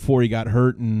Texans before he got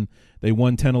hurt, and they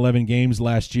won 10-11 games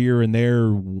last year, and they're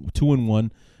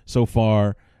 2-1 so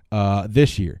far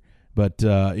this year. But,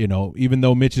 even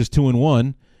though Mitch is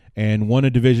 2-1 and won a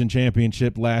division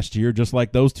championship last year, just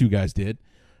like those two guys did,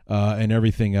 and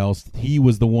everything else, he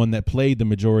was the one that played the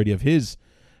majority of his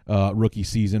rookie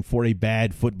season for a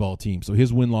bad football team. So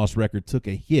his win-loss record took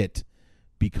a hit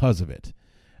because of it.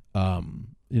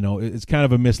 It's kind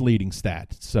of a misleading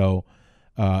stat. So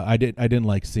I didn't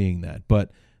like seeing that.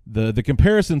 But the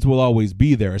comparisons will always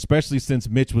be there, especially since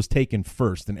Mitch was taken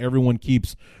first, and everyone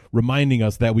keeps reminding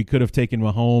us that we could have taken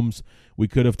Mahomes, we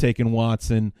could have taken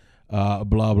Watson, blah,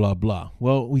 blah, blah.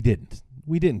 Well, we didn't.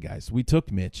 We didn't, guys. We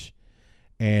took Mitch.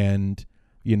 And,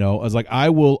 I was like, I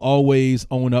will always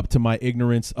own up to my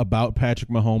ignorance about Patrick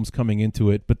Mahomes coming into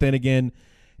it. But then again,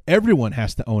 everyone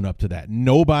has to own up to that.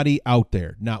 Nobody out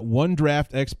there, not one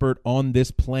draft expert on this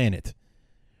planet,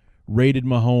 rated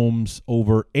Mahomes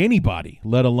over anybody,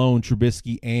 let alone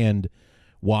Trubisky and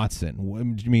Watson.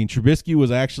 I mean, Trubisky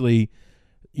was actually,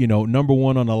 number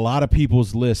one on a lot of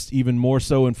people's lists, even more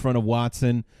so in front of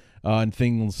Watson and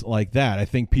things like that. I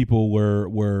think people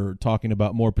were talking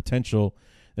about more potential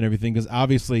and everything because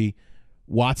obviously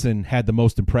Watson had the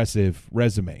most impressive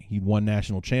resume. He won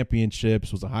national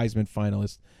championships, was a Heisman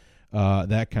finalist,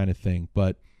 that kind of thing.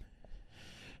 But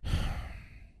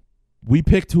we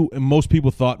picked who most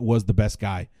people thought was the best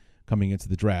guy coming into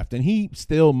the draft, and he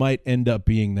still might end up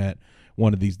being that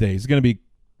one of these days. It's going to be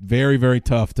very, very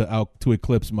tough to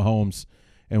eclipse Mahomes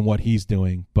and what he's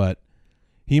doing, but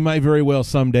he might very well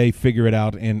someday figure it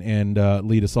out and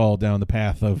lead us all down the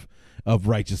path of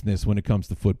righteousness when it comes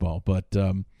to football. But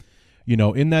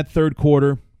in that third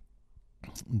quarter,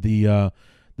 the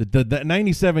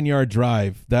 97-yard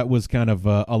drive, that was kind of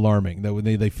alarming.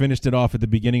 That they finished it off at the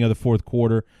beginning of the fourth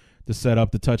quarter to set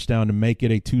up the touchdown to make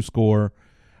it a two-score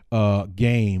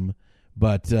game.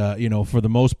 But, for the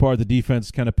most part, the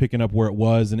defense kind of picking up where it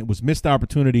was, and it was missed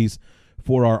opportunities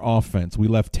for our offense. We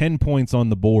left 10 points on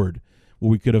the board where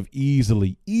we could have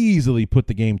easily put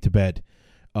the game to bed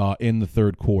in the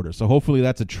third quarter. So hopefully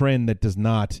that's a trend that does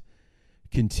not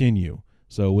continue.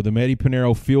 So with the Eddie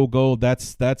Pinheiro field goal,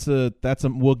 that's a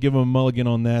we'll give him a mulligan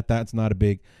on that. That's not a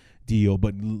big deal.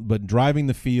 But driving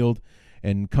the field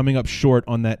and coming up short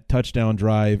on that touchdown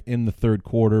drive in the third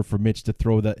quarter for Mitch to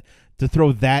throw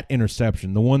that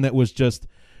interception, the one that was just,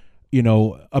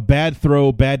 a bad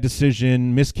throw, bad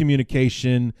decision,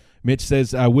 miscommunication. Mitch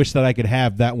says, I wish that I could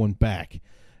have that one back.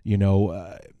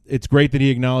 It's great that he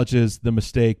acknowledges the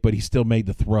mistake, but he still made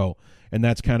the throw. And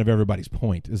that's kind of everybody's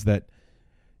point, is that,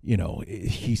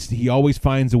 he always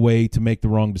finds a way to make the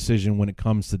wrong decision when it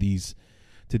comes to these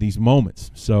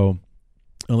moments. So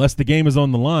unless the game is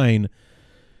on the line,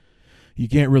 you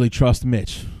can't really trust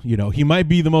Mitch. He might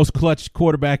be the most clutch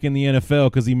quarterback in the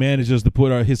NFL because he manages to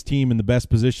put his team in the best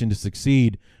position to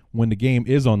succeed when the game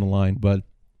is on the line. But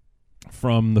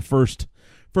from the first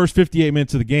 58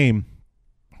 minutes of the game,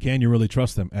 can you really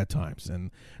trust them at times?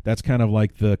 And that's kind of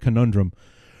like the conundrum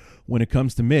when it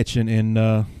comes to Mitch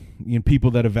and people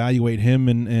that evaluate him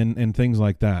and things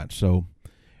like that. So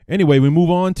anyway, we move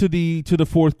on to the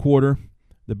fourth quarter.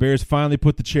 The Bears finally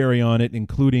put the cherry on it,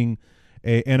 including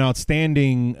an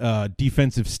outstanding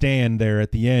defensive stand there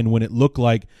at the end when it looked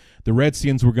like the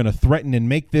Redskins were going to threaten and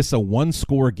make this a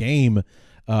one-score game.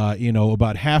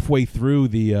 About halfway through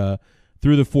the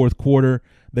fourth quarter,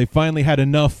 they finally had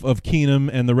enough of Keenum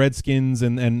and the Redskins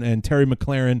and Terry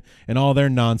McLaurin and all their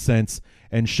nonsense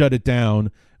and shut it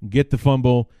down, get the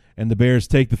fumble, and the Bears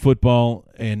take the football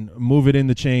and move it in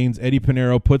the chains. Eddie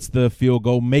Pinheiro puts the field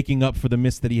goal, making up for the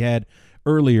miss that he had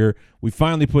earlier. We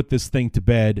finally put this thing to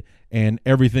bed, and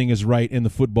everything is right in the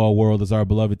football world as our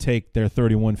beloved take their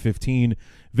 31-15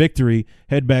 victory,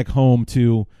 head back home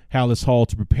to Hallis Hall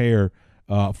to prepare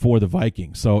for the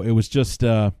Vikings. So it was just,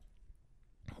 it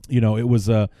was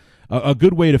a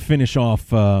good way to finish off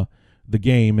the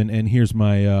game, and here's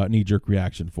my knee-jerk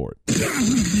reaction for it.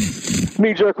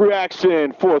 Knee-jerk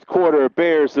reaction, fourth quarter,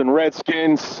 Bears and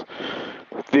Redskins.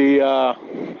 Got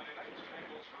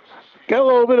a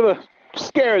little bit of a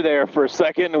scare there for a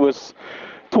second. It was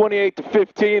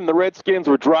 28-15. The Redskins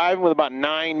were driving with about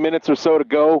 9 minutes or so to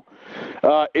go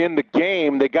in the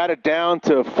game. They got it down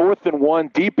to 4th and 1,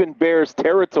 deep in Bears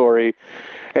territory.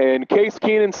 And Case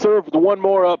Keenum served one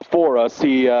more up for us.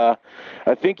 I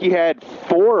think he had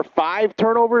 4 or 5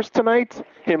 turnovers tonight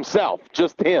himself,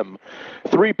 just him.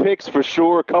 3 picks for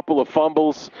sure, a couple of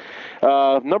fumbles.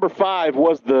 Number 5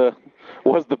 was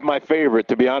my favorite,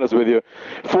 to be honest with you.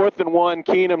 4th and 1,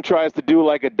 Keenum tries to do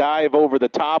like a dive over the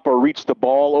top or reach the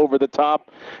ball over the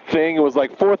top thing. It was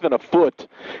like 4th and a foot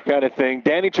kind of thing.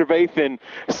 Danny Trevathan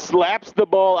slaps the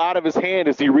ball out of his hand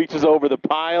as he reaches over the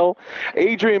pile.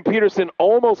 Adrian Peterson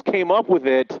almost came up with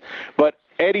it, but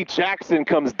Eddie Jackson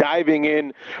comes diving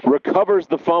in, recovers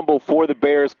the fumble for the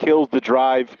Bears, kills the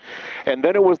drive. And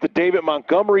then it was the David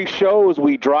Montgomery show as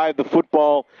we drive the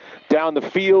football down the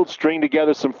field, string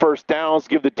together some first downs,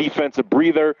 give the defense a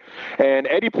breather. And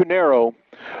Eddie Pinheiro,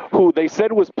 who they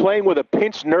said was playing with a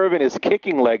pinched nerve in his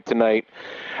kicking leg tonight,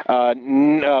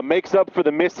 makes up for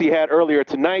the miss he had earlier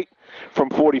tonight from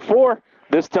 44.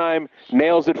 This time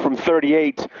nails it from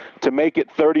 38 to make it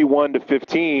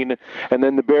 31-15, and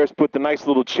then the Bears put the nice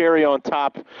little cherry on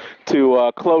top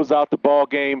to close out the ball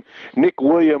game. Nick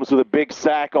Williams with a big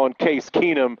sack on Case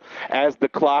Keenum as the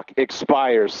clock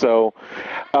expires. So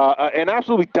an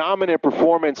absolutely dominant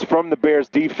performance from the Bears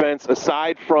defense,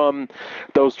 aside from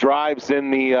those drives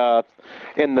in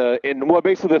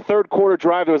basically the third quarter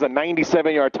drive. There was a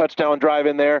 97-yard touchdown drive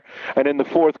in there, and in the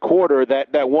fourth quarter,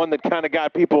 that one that kind of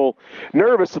got people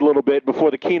nervous a little bit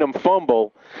before the Keenum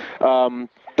fumble.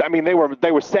 I mean, they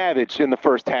were savage in the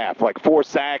first half, like 4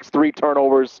 sacks, 3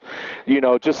 turnovers,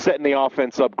 just setting the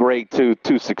offense up great to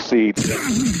succeed.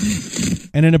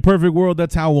 And in a perfect world,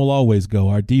 that's how we'll always go.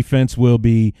 Our defense will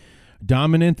be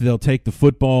dominant. They'll take the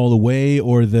football away,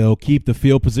 or they'll keep the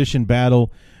field position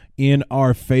battle in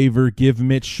our favor, give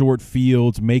Mitch short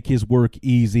fields, make his work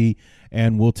easy,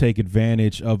 and we'll take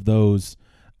advantage of those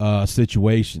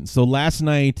situations. So last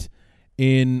night,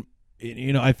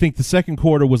 I think the second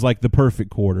quarter was like the perfect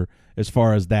quarter as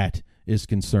far as that is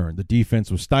concerned. The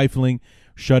defense was stifling,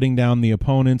 shutting down the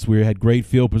opponents. We had great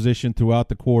field position throughout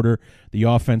the quarter. The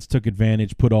offense took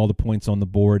advantage, put all the points on the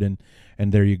board, and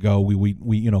there you go. We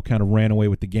kind of ran away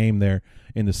with the game there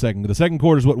in the second. The second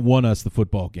quarter is what won us the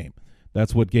football game.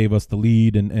 That's what gave us the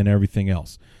lead and everything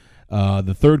else.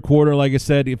 The third quarter, like I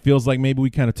said, it feels like maybe we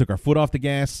kind of took our foot off the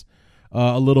gas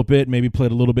a little bit, maybe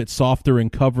played a little bit softer in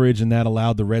coverage, and that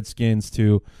allowed the Redskins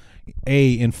to,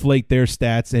 A, inflate their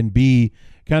stats, and B,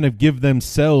 kind of give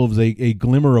themselves a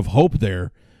glimmer of hope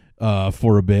there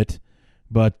for a bit.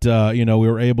 But, we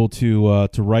were able to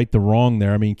right the wrong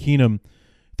there. I mean, Keenum,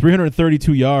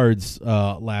 332 yards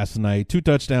last night, 2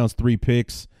 touchdowns, 3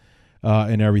 picks.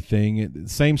 And everything.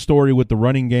 Same story with the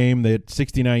running game. They had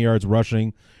 69 yards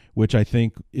rushing, which I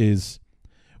think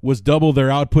was double their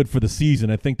output for the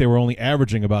season. I think they were only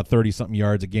averaging about 30-something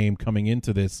yards a game coming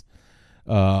into this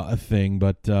thing.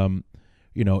 But,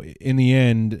 in the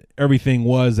end, everything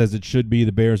was as it should be.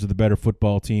 The Bears are the better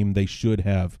football team. They should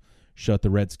have shut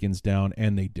the Redskins down,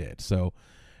 and they did. So,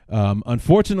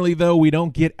 unfortunately, though, we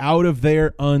don't get out of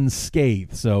there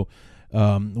unscathed. So,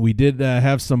 we did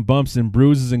have some bumps and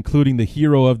bruises, including the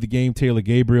hero of the game, Taylor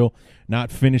Gabriel,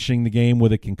 not finishing the game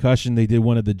with a concussion. They did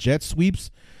one of the jet sweeps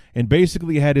and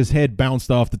basically had his head bounced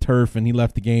off the turf, and he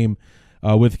left the game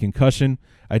with a concussion.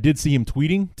 I did see him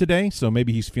tweeting today, so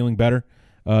maybe he's feeling better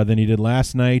than he did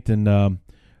last night, and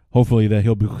hopefully that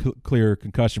he'll be clear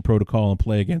concussion protocol and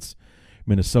play against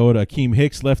Minnesota. Akeem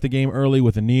Hicks left the game early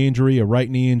with a knee injury, a right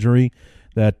knee injury,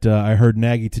 that I heard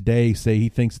Nagy today say he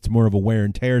thinks it's more of a wear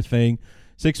and tear thing.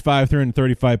 6'5",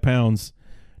 335 pounds,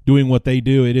 doing what they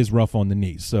do, it is rough on the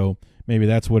knees. So maybe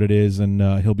that's what it is, and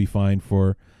he'll be fine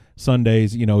for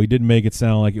Sundays. He didn't make it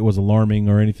sound like it was alarming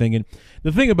or anything. And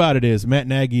the thing about it is Matt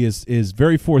Nagy is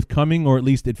very forthcoming, or at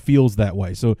least it feels that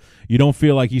way. So you don't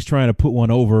feel like he's trying to put one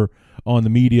over on the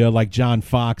media like John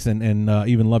Fox and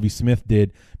even Lovie Smith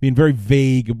did, being very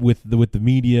vague with the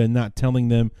media and not telling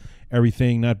them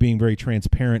everything, not being very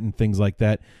transparent and things like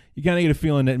that. You kind of get a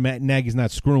feeling that Matt Nagy's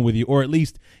not screwing with you, or at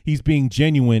least he's being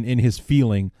genuine in his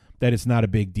feeling that it's not a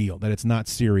big deal, that it's not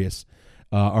serious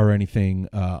or anything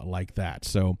like that.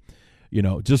 So,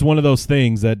 just one of those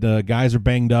things that guys are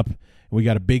banged up. We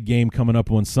got a big game coming up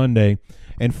on Sunday.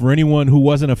 And for anyone who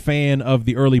wasn't a fan of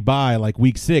the early bye, like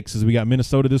Week 6, as we got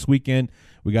Minnesota this weekend,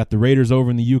 we got the Raiders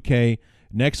over in the UK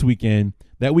next weekend.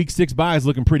 That Week 6 bye is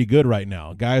looking pretty good right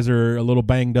now. Guys are a little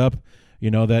banged up.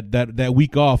 That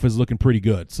week off is looking pretty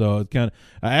good. So I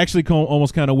actually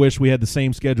almost kind of wish we had the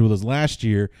same schedule as last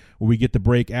year, where we get the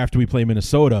break after we play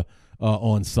Minnesota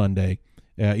on Sunday.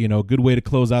 Good way to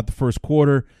close out the first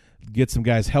quarter, get some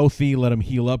guys healthy, let them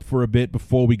heal up for a bit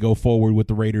before we go forward with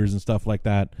the Raiders and stuff like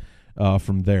that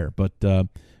from there. But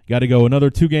got to go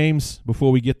another 2 games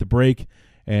before we get the break.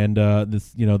 And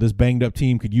this banged up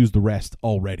team could use the rest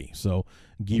already. So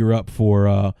gear up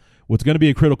for what's going to be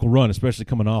a critical run, especially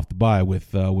coming off the bye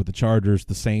with the Chargers,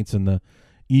 the Saints, and the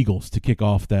Eagles to kick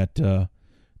off that. To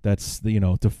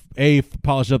A,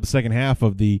 polish up the second half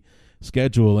of the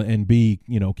schedule, and B,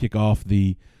 kick off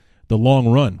the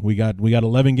long run. We got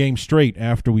 11 games straight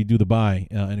after we do the bye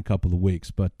in a couple of weeks.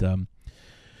 But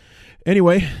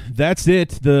anyway, that's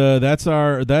it. That's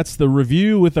the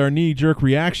review with our knee jerk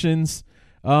reactions.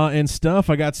 and stuff.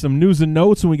 I got some news and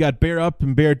notes, and we got Bear Up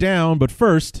and Bear Down. But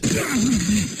first,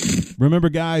 remember,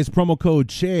 guys, promo code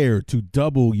CHAIR to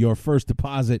double your first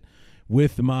deposit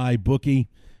with my bookie.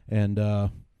 And,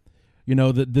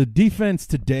 the defense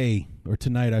today, or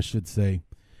tonight, I should say,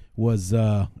 was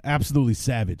absolutely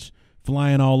savage,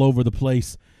 flying all over the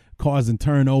place, causing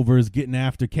turnovers, getting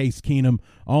after Case Keenum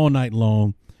all night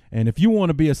long. And if you want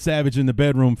to be a savage in the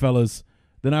bedroom, fellas,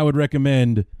 then I would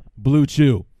recommend Blue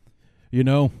Chew.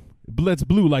 It's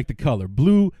blue like the color.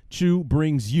 Blue Chew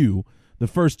brings you the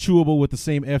first chewable with the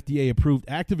same FDA-approved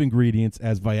active ingredients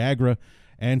as Viagra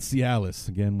and Cialis,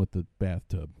 again with the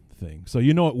bathtub thing. So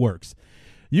you know it works.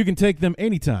 You can take them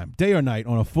anytime, day or night,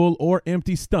 on a full or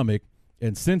empty stomach,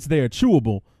 and since they are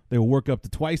chewable, they will work up to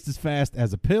twice as fast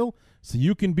as a pill, so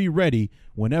you can be ready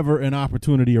whenever an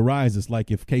opportunity arises,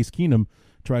 like if Case Keenum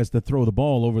tries to throw the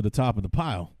ball over the top of the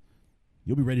pile.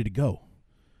 You'll be ready to go.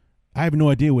 I have no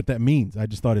idea what that means. I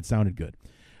just thought it sounded good.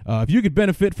 If you could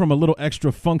benefit from a little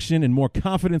extra function and more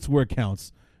confidence where it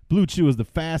counts, Blue Chew is the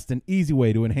fast and easy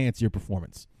way to enhance your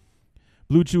performance.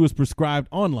 Blue Chew is prescribed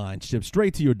online, shipped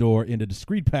straight to your door in a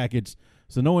discreet package,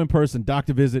 so no in-person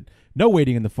doctor visit, no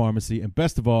waiting in the pharmacy, and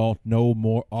best of all, no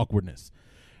more awkwardness.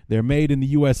 They're made in the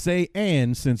USA,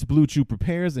 and since Blue Chew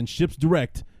prepares and ships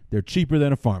direct, they're cheaper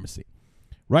than a pharmacy.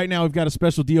 Right now, we've got a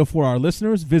special deal for our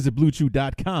listeners. Visit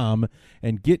BlueChew.com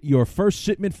and get your first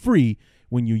shipment free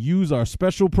when you use our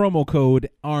special promo code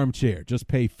ARMCHAIR. Just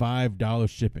pay $5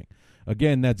 shipping.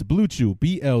 Again, that's BlueChew,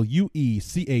 BlueChew.com,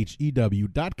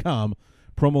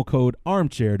 promo code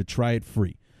ARMCHAIR to try it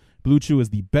free. Blue Chew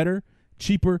is the better,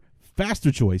 cheaper,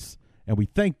 faster choice, and we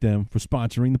thank them for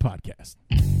sponsoring the podcast.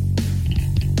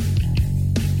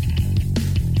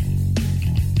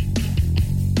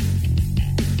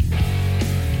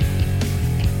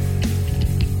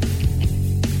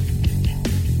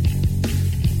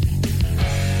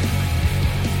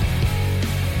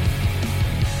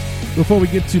 Before we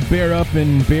get to Bear Up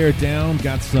and Bear Down,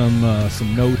 got some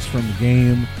notes from the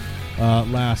game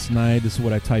last night. This is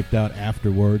what I typed out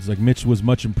afterwards. Like, Mitch was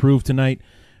much improved tonight,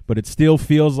 but it still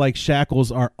feels like shackles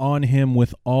are on him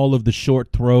with all of the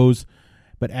short throws.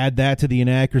 But add that to the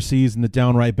inaccuracies and the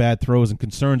downright bad throws, and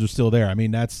concerns are still there. I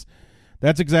mean, that's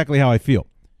exactly how I feel.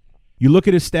 You look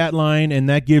at his stat line, and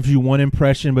that gives you one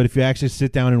impression, but if you actually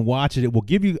sit down and watch it, it will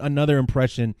give you another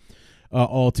impression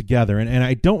altogether. And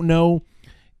I don't know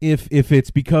if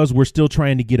it's because we're still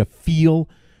trying to get a feel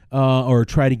or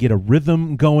try to get a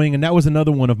rhythm going. And that was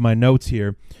another one of my notes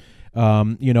here.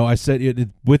 I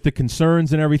said with the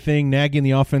concerns and everything, Nagy and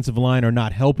the offensive line are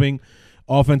not helping.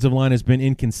 Offensive line has been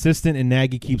inconsistent, and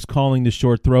Nagy keeps calling the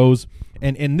short throws.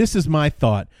 And this is my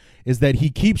thought, is that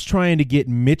he keeps trying to get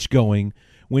Mitch going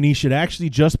when he should actually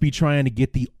just be trying to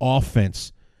get the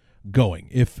offense going.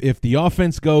 If the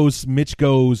offense goes, Mitch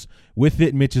goes with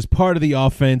it. Mitch is part of the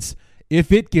offense.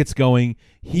 If it gets going,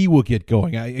 he will get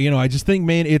going. I just think,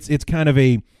 man, it's kind of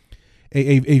a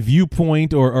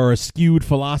viewpoint or a skewed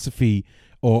philosophy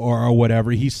or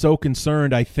whatever. He's so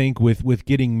concerned, I think, with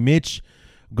getting Mitch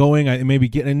going. I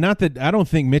don't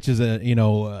think Mitch is I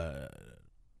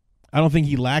don't think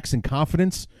he lacks in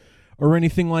confidence or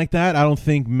anything like that. I don't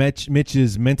think Mitch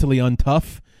is mentally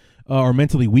untough or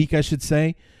mentally weak, I should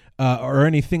say, or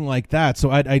anything like that.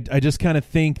 So I just kind of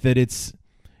think that it's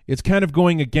kind of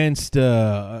going against,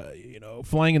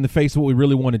 flying in the face of what we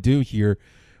really want to do here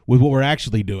with what we're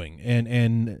actually doing.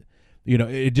 And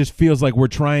it just feels like we're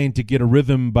trying to get a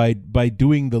rhythm by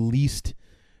doing the least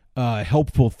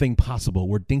helpful thing possible.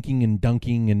 We're dinking and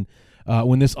dunking, and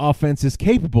when this offense is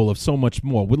capable of so much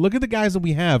more. Look at the guys that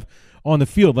we have on the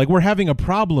field. Like, we're having a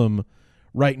problem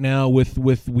right now with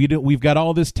we've got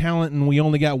all this talent, and we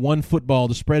only got one football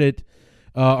to spread it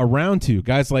around to.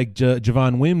 Guys like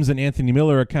Javon Wims and Anthony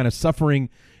Miller are kind of suffering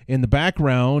in the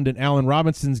background, and Allen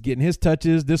Robinson's getting his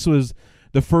touches. This was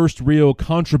the first real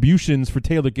contributions for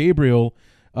Taylor Gabriel,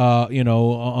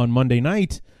 on Monday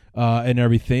night and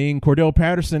everything. Cordell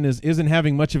Patterson isn't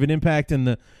having much of an impact in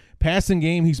the passing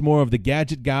game. He's more of the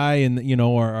gadget guy, and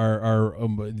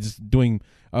are just doing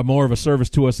more of a service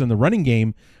to us in the running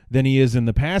game than he is in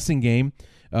the passing game.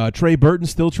 Trey Burton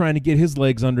still trying to get his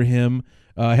legs under him.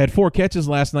 Had 4 catches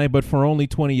last night, but for only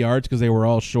 20 yards because they were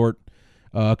all short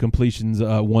completions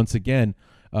once again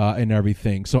and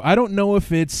everything. So I don't know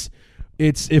if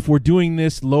if we're doing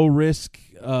this low risk,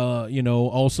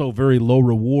 also very low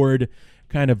reward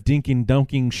kind of dinking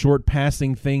dunking short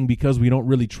passing thing because we don't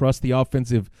really trust the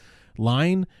offensive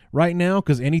line right now.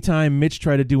 Because anytime Mitch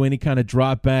tried to do any kind of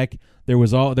drop back, there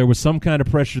was some kind of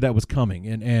pressure that was coming,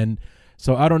 and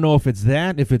so I don't know if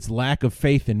it's lack of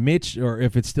faith in Mitch, or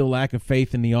if it's still lack of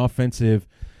faith in the offensive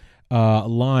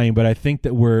line, but I think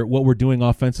that what we're doing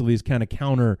offensively is kind of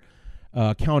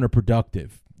counterproductive.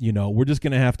 You know, we're just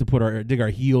going to have to dig our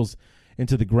heels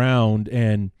into the ground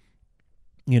and,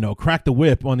 you know, crack the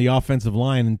whip on the offensive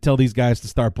line and tell these guys to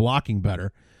start blocking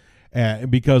better,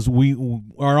 because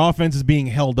our offense is being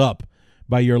held up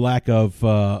by your lack of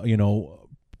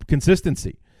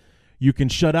consistency. You can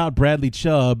shut out Bradley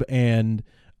Chubb and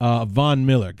Von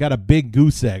Miller. Got a big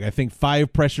goose egg. I think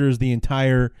 5 pressures the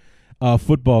entire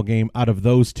football game out of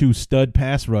those 2 stud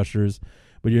pass rushers.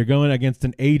 But you're going against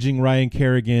an aging Ryan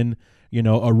Kerrigan, you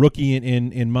know, a rookie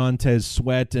in Montez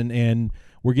Sweat, and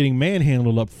we're getting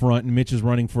manhandled up front, and Mitch is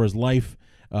running for his life,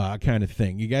 kind of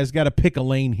thing. You guys got to pick a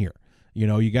lane here. You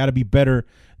know, you got to be better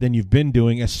than you've been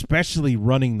doing, especially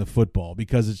running the football,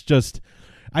 because it's just,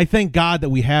 I thank God that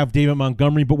we have David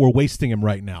Montgomery, but we're wasting him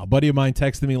right now. A buddy of mine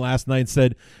texted me last night and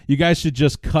said, you guys should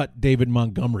just cut David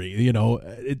Montgomery. You know,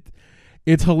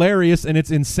 it's hilarious and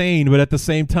it's insane, but at the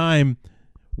same time,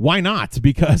 why not?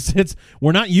 Because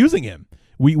we're not using him.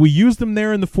 We used him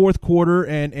there in the fourth quarter,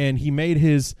 and he made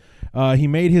his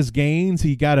gains.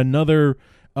 He got another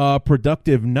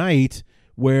productive night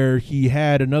where he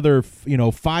had another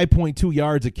 5.2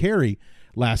 yards a carry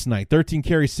last night. 13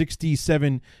 carries,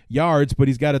 67 yards, but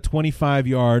he's got a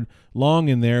 25-yard long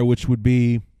in there, which would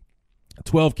be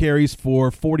 12 carries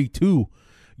for 42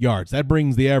 yards. That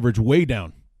brings the average way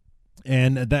down.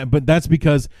 But that's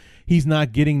because he's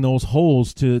not getting those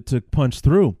holes to punch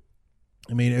through.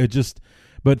 I mean,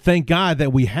 but thank God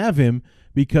that we have him,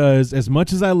 because as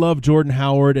much as I love Jordan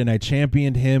Howard and I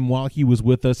championed him while he was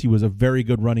with us, he was a very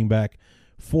good running back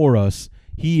for us.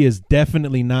 He is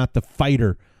definitely not the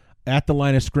fighter at the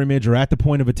line of scrimmage or at the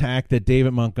point of attack that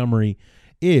David Montgomery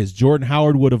is. Jordan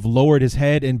Howard would have lowered his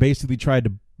head and basically tried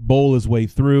to bowl his way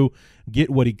through,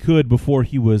 get what he could before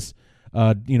he was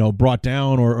brought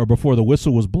down or before the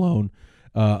whistle was blown,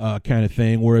 kind of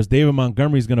thing. Whereas David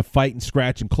Montgomery is going to fight and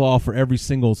scratch and claw for every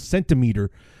single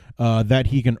centimeter that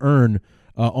he can earn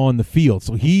on the field.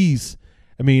 So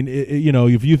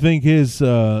if you think his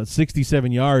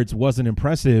 67 yards wasn't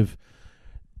impressive,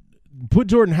 put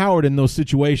Jordan Howard in those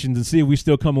situations and see if we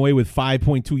still come away with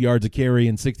 5.2 yards a carry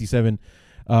and 67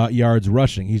 yards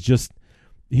rushing. He's just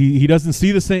he doesn't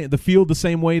see the field the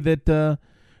same way that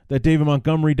David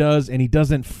Montgomery does, and he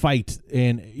doesn't fight.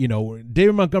 And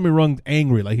David Montgomery runs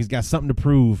angry, like he's got something to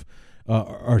prove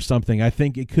or something. I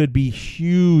think it could be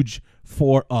huge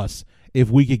for us if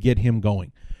we could get him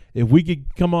going. If we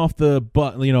could come off the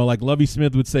bus, like Lovie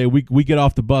Smith would say, we get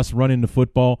off the bus running the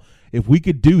football. If we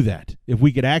could do that, if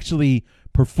we could actually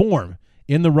perform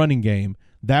in the running game,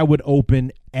 that would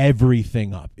open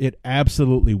everything up. It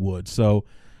absolutely would. So,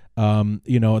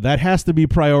 that has to be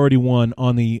priority one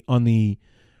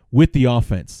with the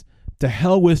offense. To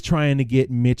hell with trying to get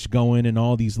Mitch going and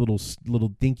all these little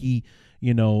dinky,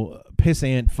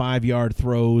 pissant 5-yard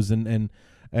throws and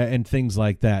things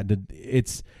like that.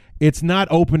 It's not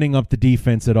opening up the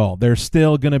defense at all. There's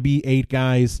still going to be 8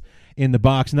 guys in the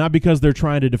box, not because they're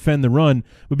trying to defend the run,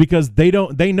 but because they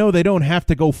know they don't have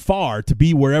to go far to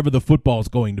be wherever the football is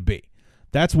going to be.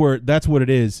 That's what it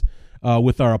is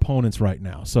with our opponents right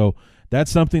now. So that's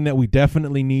something that we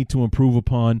definitely need to improve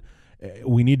upon.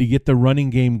 We need to get the running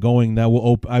game going. That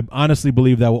will I honestly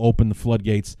believe that will open the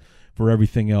floodgates for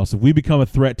everything else. If we become a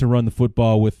threat to run the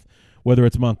football with whether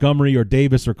it's Montgomery or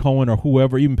Davis or Cohen or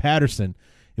whoever, even Patterson,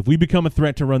 if we become a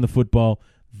threat to run the football,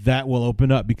 that will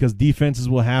open up, because defenses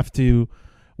will have to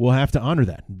honor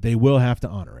that. They will have to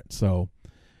honor it. So,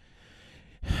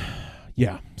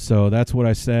 yeah. So that's what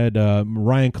I said.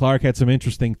 Ryan Clark had some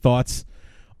interesting thoughts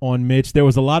on Mitch. There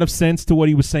was a lot of sense to what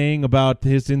he was saying about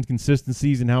his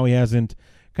inconsistencies and how he hasn't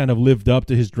kind of lived up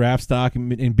to his draft stock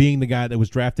and being the guy that was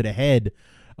drafted ahead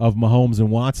of Mahomes and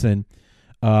Watson.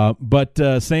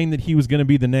 But saying that he was going to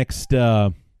be the next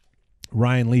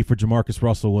Ryan Leaf or Jamarcus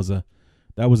Russell was a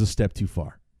step too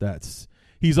far.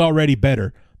 He's already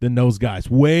better than those guys,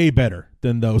 way better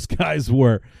than those guys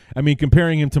were. I mean,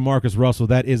 comparing him to Marcus Russell,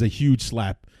 that is a huge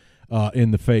slap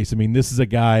in the face. I mean, this is a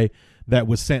guy that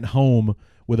was sent home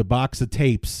with a box of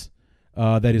tapes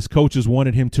that his coaches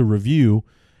wanted him to review,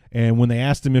 and when they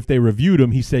asked him if they reviewed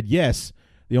him, he said yes.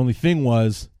 The only thing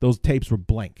was those tapes were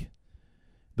blank.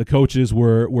 The coaches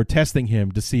were testing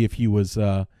him to see if he was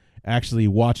actually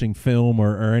watching film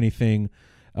or anything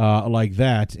like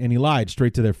that, and he lied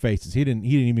straight to their faces. He didn't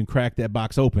even crack that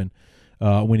box open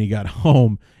when he got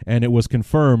home, and it was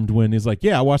confirmed when he's like,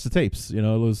 "Yeah, I watched the tapes. It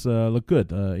was looked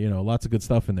good. Lots of good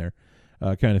stuff in there,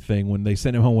 kind of thing." When they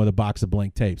sent him home with a box of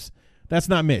blank tapes, that's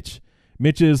not Mitch.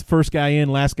 Mitch is first guy in,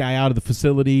 last guy out of the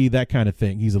facility, that kind of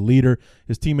thing. He's a leader.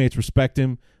 His teammates respect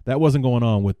him. That wasn't going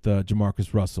on with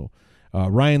Jamarcus Russell.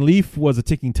 Ryan Leaf was a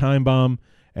ticking time bomb,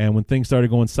 and when things started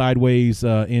going sideways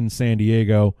in San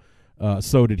Diego,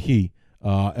 so did he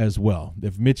as well.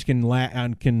 If Mitch can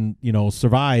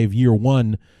survive year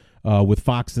one with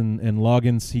Fox and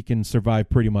Loggins, he can survive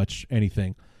pretty much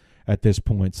anything at this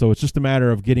point. So it's just a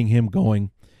matter of getting him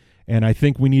going, and I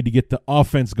think we need to get the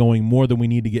offense going more than we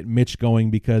need to get Mitch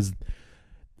going, because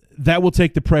that will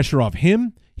take the pressure off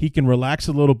him. He can relax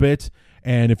a little bit,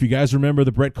 and if you guys remember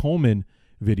the Brett Coleman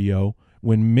video,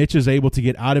 when Mitch is able to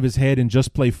get out of his head and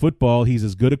just play football, he's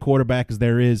as good a quarterback as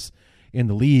there is in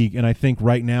the league. And I think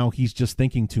right now he's just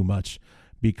thinking too much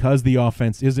because the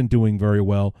offense isn't doing very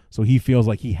well. So he feels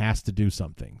like he has to do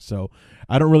something. So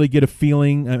I don't really get a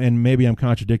feeling, and maybe I'm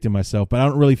contradicting myself, but I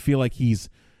don't really feel like he's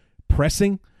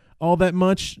pressing all that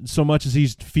much, so much as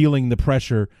he's feeling the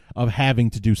pressure of having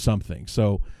to do something.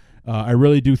 So I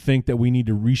really do think that we need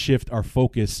to reshift our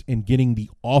focus in getting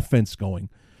the offense going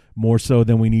more so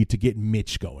than we need to get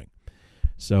Mitch going.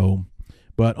 So,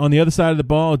 but on the other side of the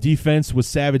ball, defense was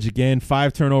savage again.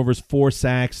 5 turnovers, 4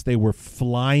 sacks. They were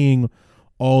flying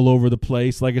all over the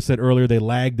place. Like I said earlier, they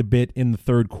lagged a bit in the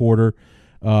third quarter.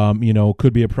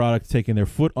 Could be a product of taking their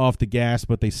foot off the gas,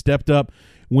 but they stepped up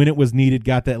when it was needed,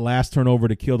 got that last turnover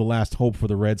to kill the last hope for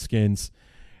the Redskins,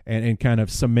 and kind of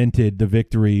cemented the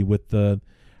victory with the,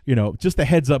 just a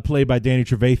heads-up play by Danny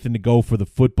Trevathan to go for the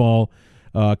football.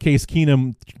 Case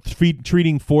Keenum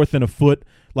treating 4th and a foot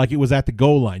like it was at the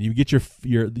goal line. You get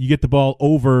you get the ball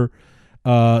over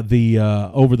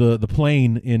the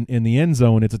plane in the end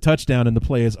zone. It's a touchdown and the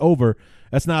play is over.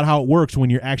 That's not how it works when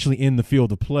you're actually in the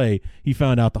field of play. He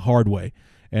found out the hard way.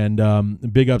 And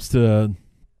big ups to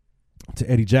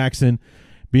Eddie Jackson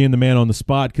being the man on the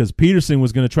spot, because Peterson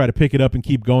was going to try to pick it up and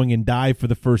keep going and dive for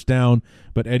the first down,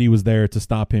 but Eddie was there to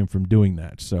stop him from doing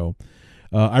that. So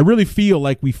I really feel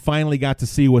like we finally got to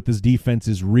see what this defense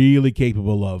is really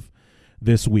capable of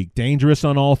this week. Dangerous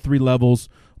on all 3 levels,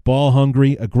 ball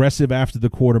hungry, aggressive after the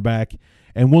quarterback,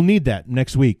 and we'll need that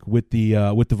next week with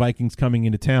the Vikings coming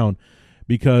into town,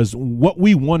 because what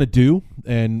we want to do,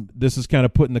 and this is kind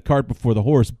of putting the cart before the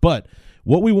horse, but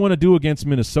what we want to do against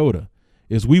Minnesota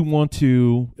is we want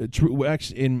to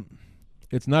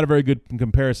it's not a very good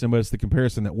comparison, but it's the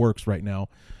comparison that works right now.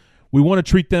 We want to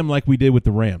treat them like we did with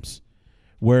the Rams.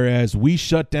 Whereas we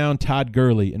shut down Todd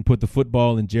Gurley and put the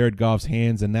football in Jared Goff's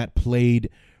hands, and that played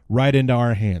right into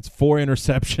our hands. 4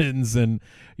 interceptions and,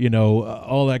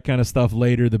 all that kind of stuff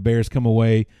later. The Bears come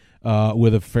away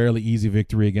with a fairly easy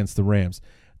victory against the Rams.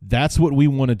 That's what we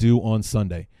want to do on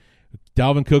Sunday.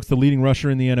 Dalvin Cook's the leading rusher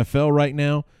in the NFL right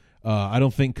now. I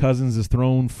don't think Cousins has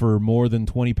thrown for more than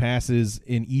 20 passes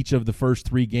in each of the first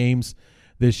 3 games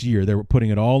this year. They were putting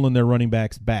it all in their running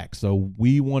backs' back. So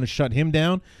we want to shut him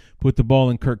down, put the ball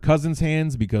in Kirk Cousins'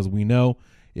 hands, because we know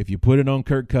if you put it on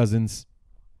Kirk Cousins,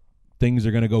 things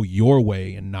are going to go your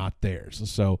way and not theirs.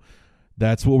 So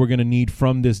that's what we're going to need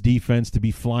from this defense, to be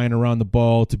flying around the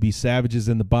ball, to be savages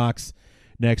in the box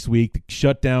next week, to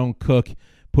shut down Cook,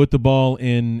 put the ball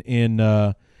in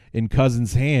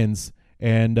Cousins' hands,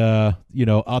 and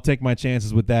I'll take my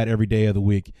chances with that every day of the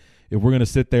week. If we're going to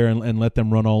sit there and let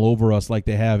them run all over us like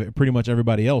they have pretty much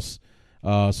everybody else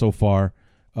so far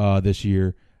this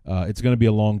year, it's going to be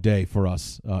a long day for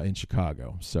us in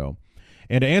Chicago. So,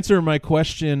 and to answer my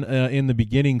question in the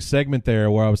beginning segment there,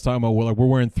 where I was talking about we're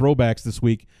wearing throwbacks this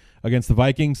week against the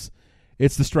Vikings,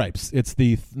 it's the stripes. It's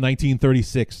the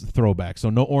 1936 throwback. So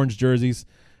no orange jerseys,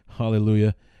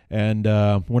 hallelujah. And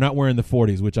we're not wearing the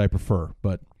 40s, which I prefer.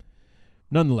 But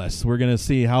nonetheless, we're going to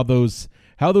see how those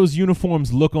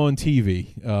uniforms look on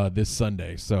TV this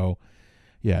Sunday. So,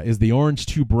 yeah, is the orange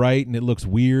too bright and it looks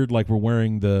weird, like we're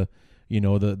wearing the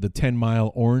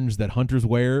 10-mile orange that hunters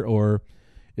wear, or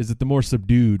is it the more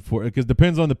subdued because it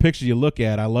depends on the picture you look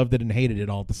at. I loved it and hated it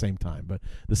all at the same time. But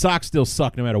the socks still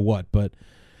suck no matter what, but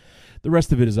the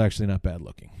rest of it is actually not bad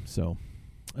looking. So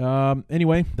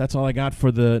anyway, that's all I got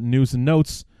for the news and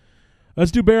notes. Let's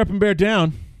do Bear Up and Bear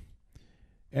Down.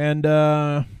 And,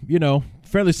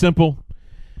 fairly simple.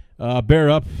 Bear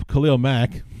up, Khalil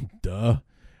Mack. Duh.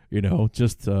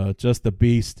 Just the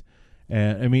beast.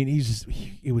 And, I mean,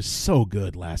 it was so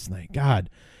good last night. God,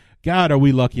 are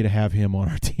we lucky to have him on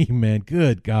our team, man.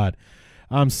 Good God.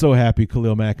 I'm so happy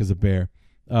Khalil Mack is a Bear.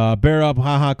 Bear up,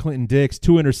 Clinton Dix.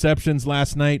 2 interceptions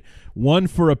last night. 1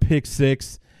 for a pick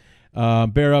 6.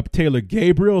 Bear up, Taylor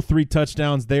Gabriel. 3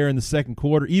 touchdowns there in the second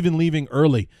quarter. Even leaving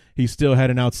early, he still had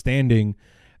an outstanding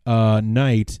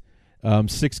night.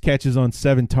 6 catches on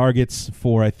 7 targets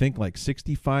for, I think, like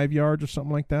 65 yards or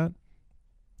something like that.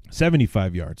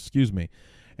 75 yards, excuse me.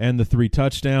 And the 3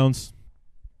 touchdowns.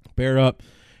 Bear up,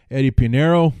 Eddie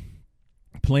Pinheiro,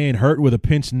 playing hurt with a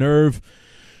pinched nerve.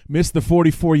 Missed the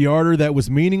 44-yarder that was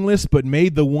meaningless, but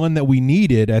made the one that we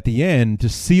needed at the end to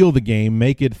seal the game,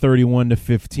 make it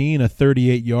 31-15, a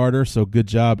 38-yarder. So good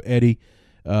job, Eddie,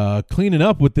 cleaning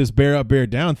up with this bear up, bear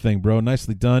down thing, bro.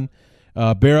 Nicely done.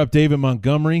 Bear up David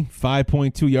Montgomery,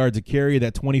 5.2 yards a carry,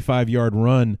 that 25-yard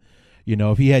run. You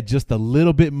know, if he had just a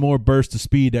little bit more burst of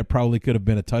speed, that probably could have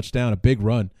been a touchdown, a big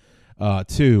run,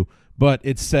 too. But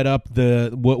it set up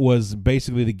what was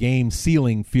basically the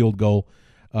game-sealing field goal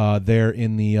there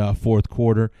in the fourth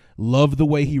quarter. Love the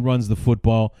way he runs the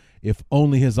football. If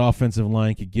only his offensive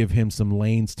line could give him some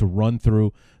lanes to run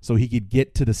through so he could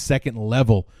get to the second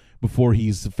level before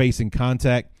he's facing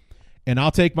contact. And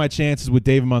I'll take my chances with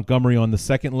David Montgomery on the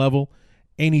second level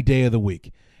any day of the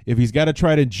week. If he's got to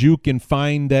try to juke and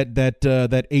find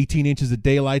that 18 inches of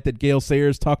daylight that Gale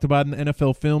Sayers talked about in the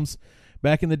NFL films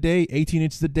back in the day, 18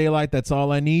 inches of daylight, that's all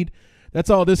I need. That's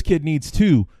all this kid needs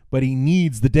too, but he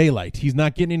needs the daylight. He's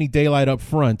not getting any daylight up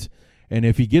front. And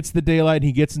if he gets the daylight and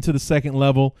he gets into the second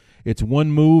level, it's one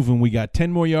move and we got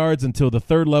 10 more yards until the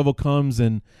third level comes.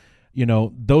 And, you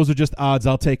know, those are just odds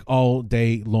I'll take all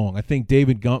day long. I think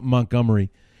David Montgomery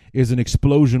is an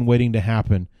explosion waiting to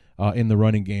happen in the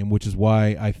running game, which is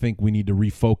why I think we need to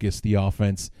refocus the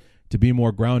offense to be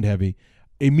more ground heavy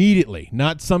immediately,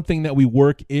 not something that we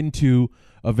work into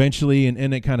eventually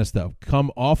and that kind of stuff.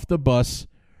 Come off the bus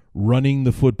running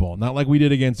the football, not like we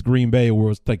did against Green Bay where it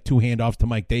was like 2 handoffs to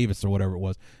Mike Davis or whatever it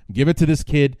was. Give it to this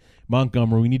kid,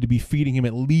 Montgomery. We need to be feeding him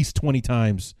at least 20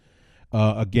 times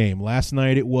a game. Last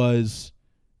night it was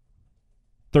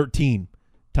 13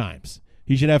 times.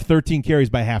 He should have 13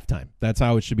 carries by halftime. That's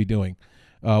how it should be doing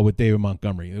with David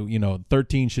Montgomery. You know,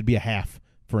 13 should be a half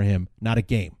for him, not a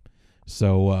game.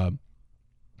 So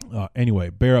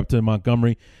anyway, bear up to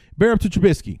Montgomery. Bear up to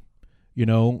Trubisky. You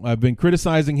know, I've been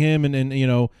criticizing him and you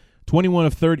know, 25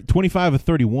 of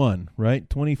 31, right?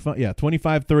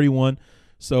 25-31.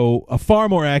 So a far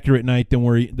more accurate night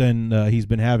than he's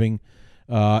been having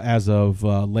as of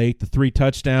late. The 3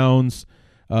 touchdowns.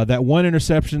 That one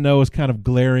interception, though, is kind of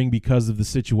glaring because of the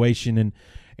situation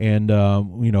and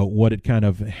you know, what it kind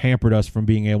of hampered us from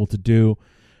being able to do.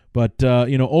 But,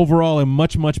 you know, overall a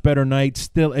much, much better night.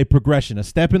 Still a progression, a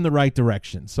step in the right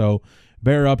direction. So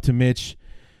bear up to Mitch.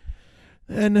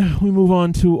 And we move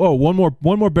on to, one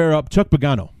more bear up, Chuck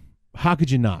Pagano. How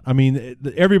could you not? I mean,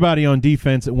 everybody on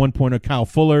defense at one point, or Kyle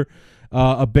Fuller,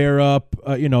 a bear up,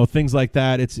 you know, things like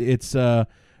that. It's the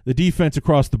defense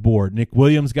across the board. Nick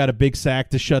Williams got a big sack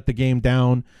to shut the game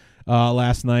down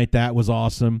last night. That was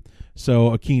awesome. So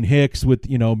Akeem Hicks with,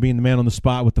 you know, being the man on the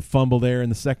spot with the fumble there in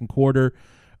the second quarter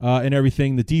and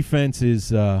everything. The defense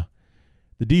is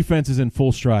in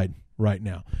full stride right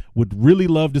now. Would really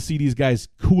love to see these guys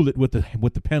cool it with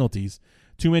the penalties.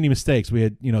 Too many mistakes. We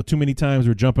had, you know, too many times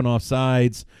we're jumping off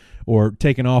sides or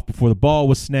taking off before the ball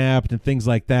was snapped and things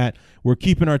like that. We're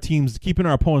keeping our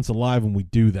opponents alive when we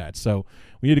do that. So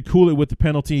we need to cool it with the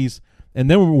penalties,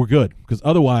 and then we're good, because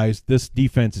otherwise this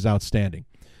defense is outstanding.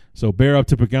 So bear up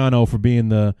to Pagano for being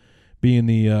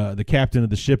the captain of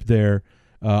the ship there.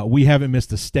 We haven't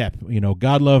missed a step. You know,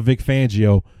 God love Vic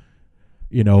Fangio.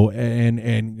 You know,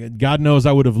 and God knows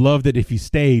I would have loved it if he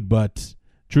stayed, but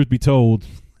truth be told,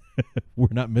 we're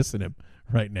not missing him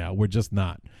right now. We're just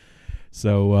not.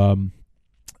 So,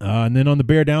 and then on the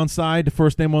bear downside, the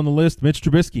first name on the list, Mitch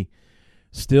Trubisky,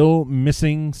 still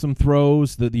missing some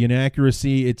throws. The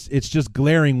inaccuracy, it's just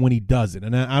glaring when he does it.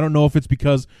 And I don't know if it's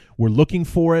because we're looking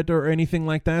for it or anything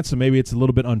like that. So maybe it's a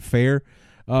little bit unfair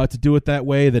to do it that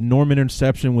way. The Norman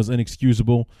interception was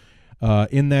inexcusable.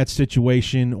 In that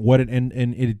situation,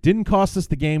 and it didn't cost us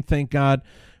the game, thank God.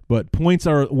 But points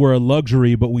were a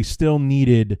luxury, but we still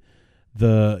needed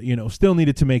to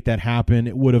make that happen.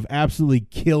 It would have absolutely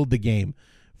killed the game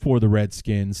for the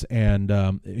Redskins,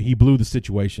 and he blew the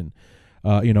situation.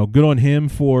 You know, good on him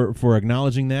for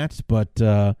acknowledging that, but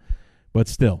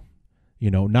still, you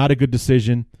know, not a good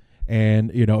decision,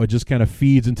 and you know, it just kind of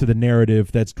feeds into the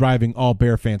narrative that's driving all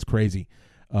Bear fans crazy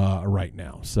right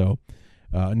now. So.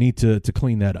 Need to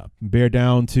clean that up. Bear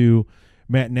down to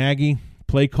Matt Nagy,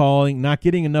 play calling, not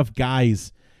getting enough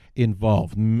guys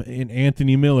involved. In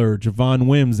Anthony Miller, Javon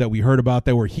Wims that we heard about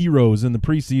that were heroes in the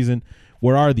preseason.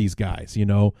 Where are these guys? You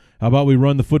know, how about we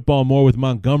run the football more with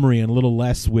Montgomery and a little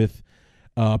less with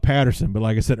Patterson? But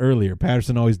like I said earlier,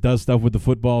 Patterson always does stuff with the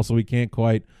football, so we can't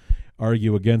quite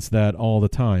argue against that all the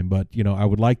time. But, you know, I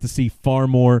would like to see far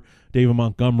more David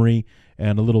Montgomery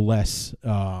and a little less,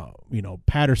 you know,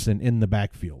 Patterson in the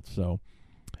backfield. So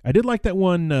I did like that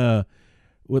one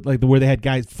with where they had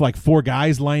guys, like 4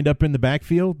 guys lined up in the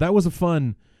backfield. That was a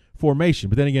fun formation.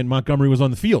 But then again, Montgomery was on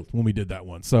the field when we did that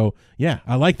one. So, yeah,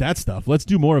 I like that stuff. Let's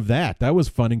do more of that. That was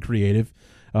fun and creative.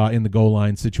 in the goal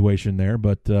line situation there.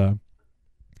 But,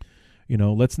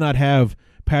 let's not have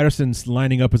Patterson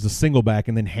lining up as a single back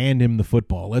and then hand him the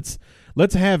football. Let's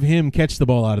have him catch the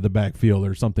ball out of the backfield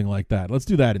or something like that. Let's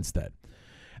do that instead.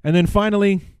 And then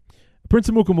finally, Prince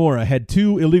Amukamara had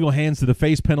 2 illegal hands to the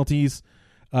face penalties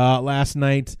last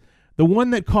night. The one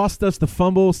that cost us the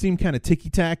fumble seemed kind of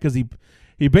ticky-tack because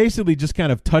he basically just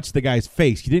kind of touched the guy's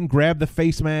face. He didn't grab the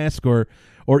face mask or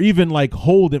even like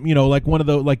hold him, like one of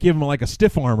the, like give him like a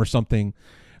stiff arm or something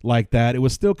like that. It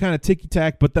was still kind of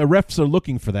ticky-tack, but the refs are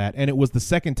looking for that, and it was the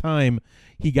second time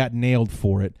he got nailed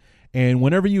for it. And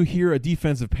whenever you hear a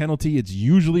defensive penalty, it's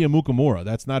usually Amukamara.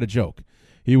 That's not a joke.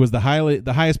 He was the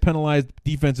highest penalized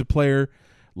defensive player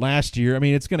last year. I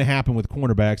mean, it's going to happen with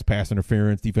cornerbacks, pass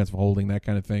interference, defensive holding, that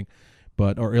kind of thing,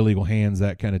 or illegal hands,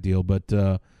 that kind of deal. But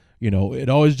it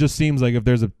always just seems like if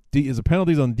there's a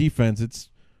penalties on defense,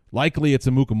 it's likely it's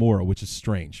Amukamara, which is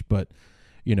strange. But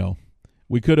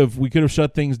we could have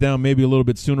shut things down maybe a little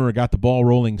bit sooner or got the ball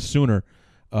rolling sooner,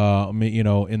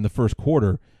 in the first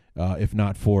quarter, if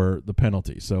not for the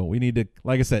penalty. So we need to,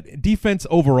 like I said, defense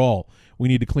overall, we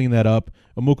need to clean that up.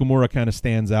 Amukamara kind of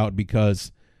stands out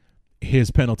because his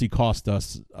penalty cost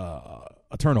us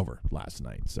a turnover last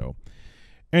night. So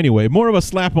anyway, more of a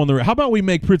slap on the wrist. How about we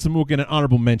make Prince Amukamara an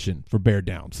honorable mention for bear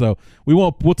down? So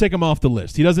we'll take him off the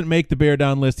list. He doesn't make the bear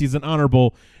down list. He's an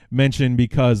honorable mention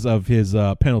because of his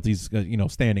penalties,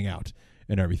 standing out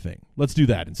and everything. Let's do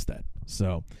that instead.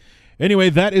 So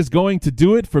anyway, that is going to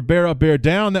do it for Bear Up, Bear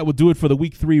Down. That will do it for the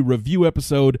Week 3 review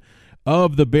episode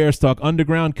of the Bears Talk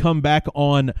Underground. Come back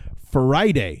on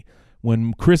Friday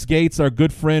when Chris Gates, our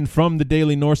good friend from the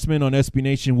Daily Norseman on SB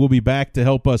Nation, will be back to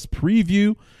help us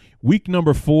preview week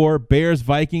number 4,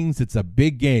 Bears-Vikings. It's a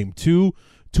big game.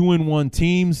 2-1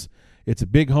 teams. It's a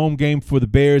big home game for the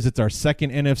Bears. It's our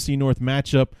second NFC North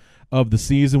matchup of the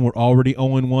season. We're already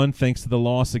 0-1 thanks to the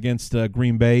loss against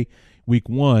Green Bay week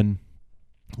 1.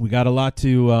 We got a lot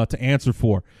to answer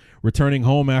for. Returning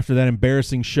home after that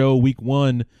embarrassing show week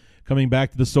 1, coming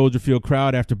back to the Soldier Field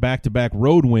crowd after back-to-back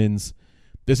road wins.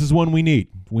 This is one we need.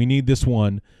 We need this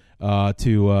one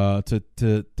to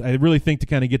I really think to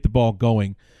kind of get the ball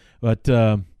going. But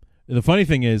the funny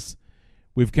thing is,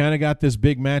 we've kind of got this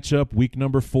big matchup, week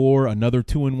number 4, another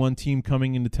 2-1 team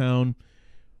coming into town,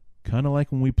 kind of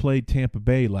like when we played Tampa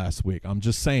Bay last week. I'm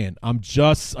just saying.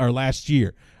 Our last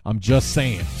year. I'm just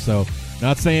saying. So,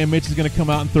 not saying Mitch is going to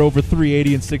come out and throw over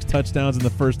 380 and 6 touchdowns in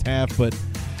the first half, but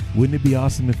wouldn't it be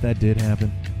awesome if that did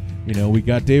happen? We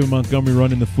got David Montgomery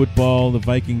running the football. The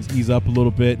Vikings ease up a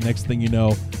little bit. Next thing you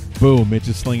know, boom, Mitch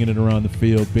is slinging it around the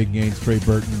field. Big gains, Trey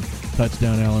Burton,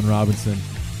 touchdown, Allen Robinson.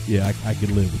 Yeah, I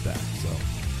could live with that.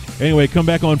 So, anyway, come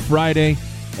back on Friday,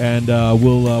 and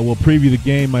we'll preview the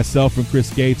game. Myself and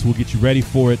Chris Gates will get you ready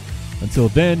for it. Until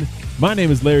then, my name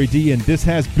is Larry D, and this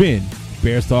has been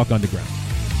Bears Talk Underground.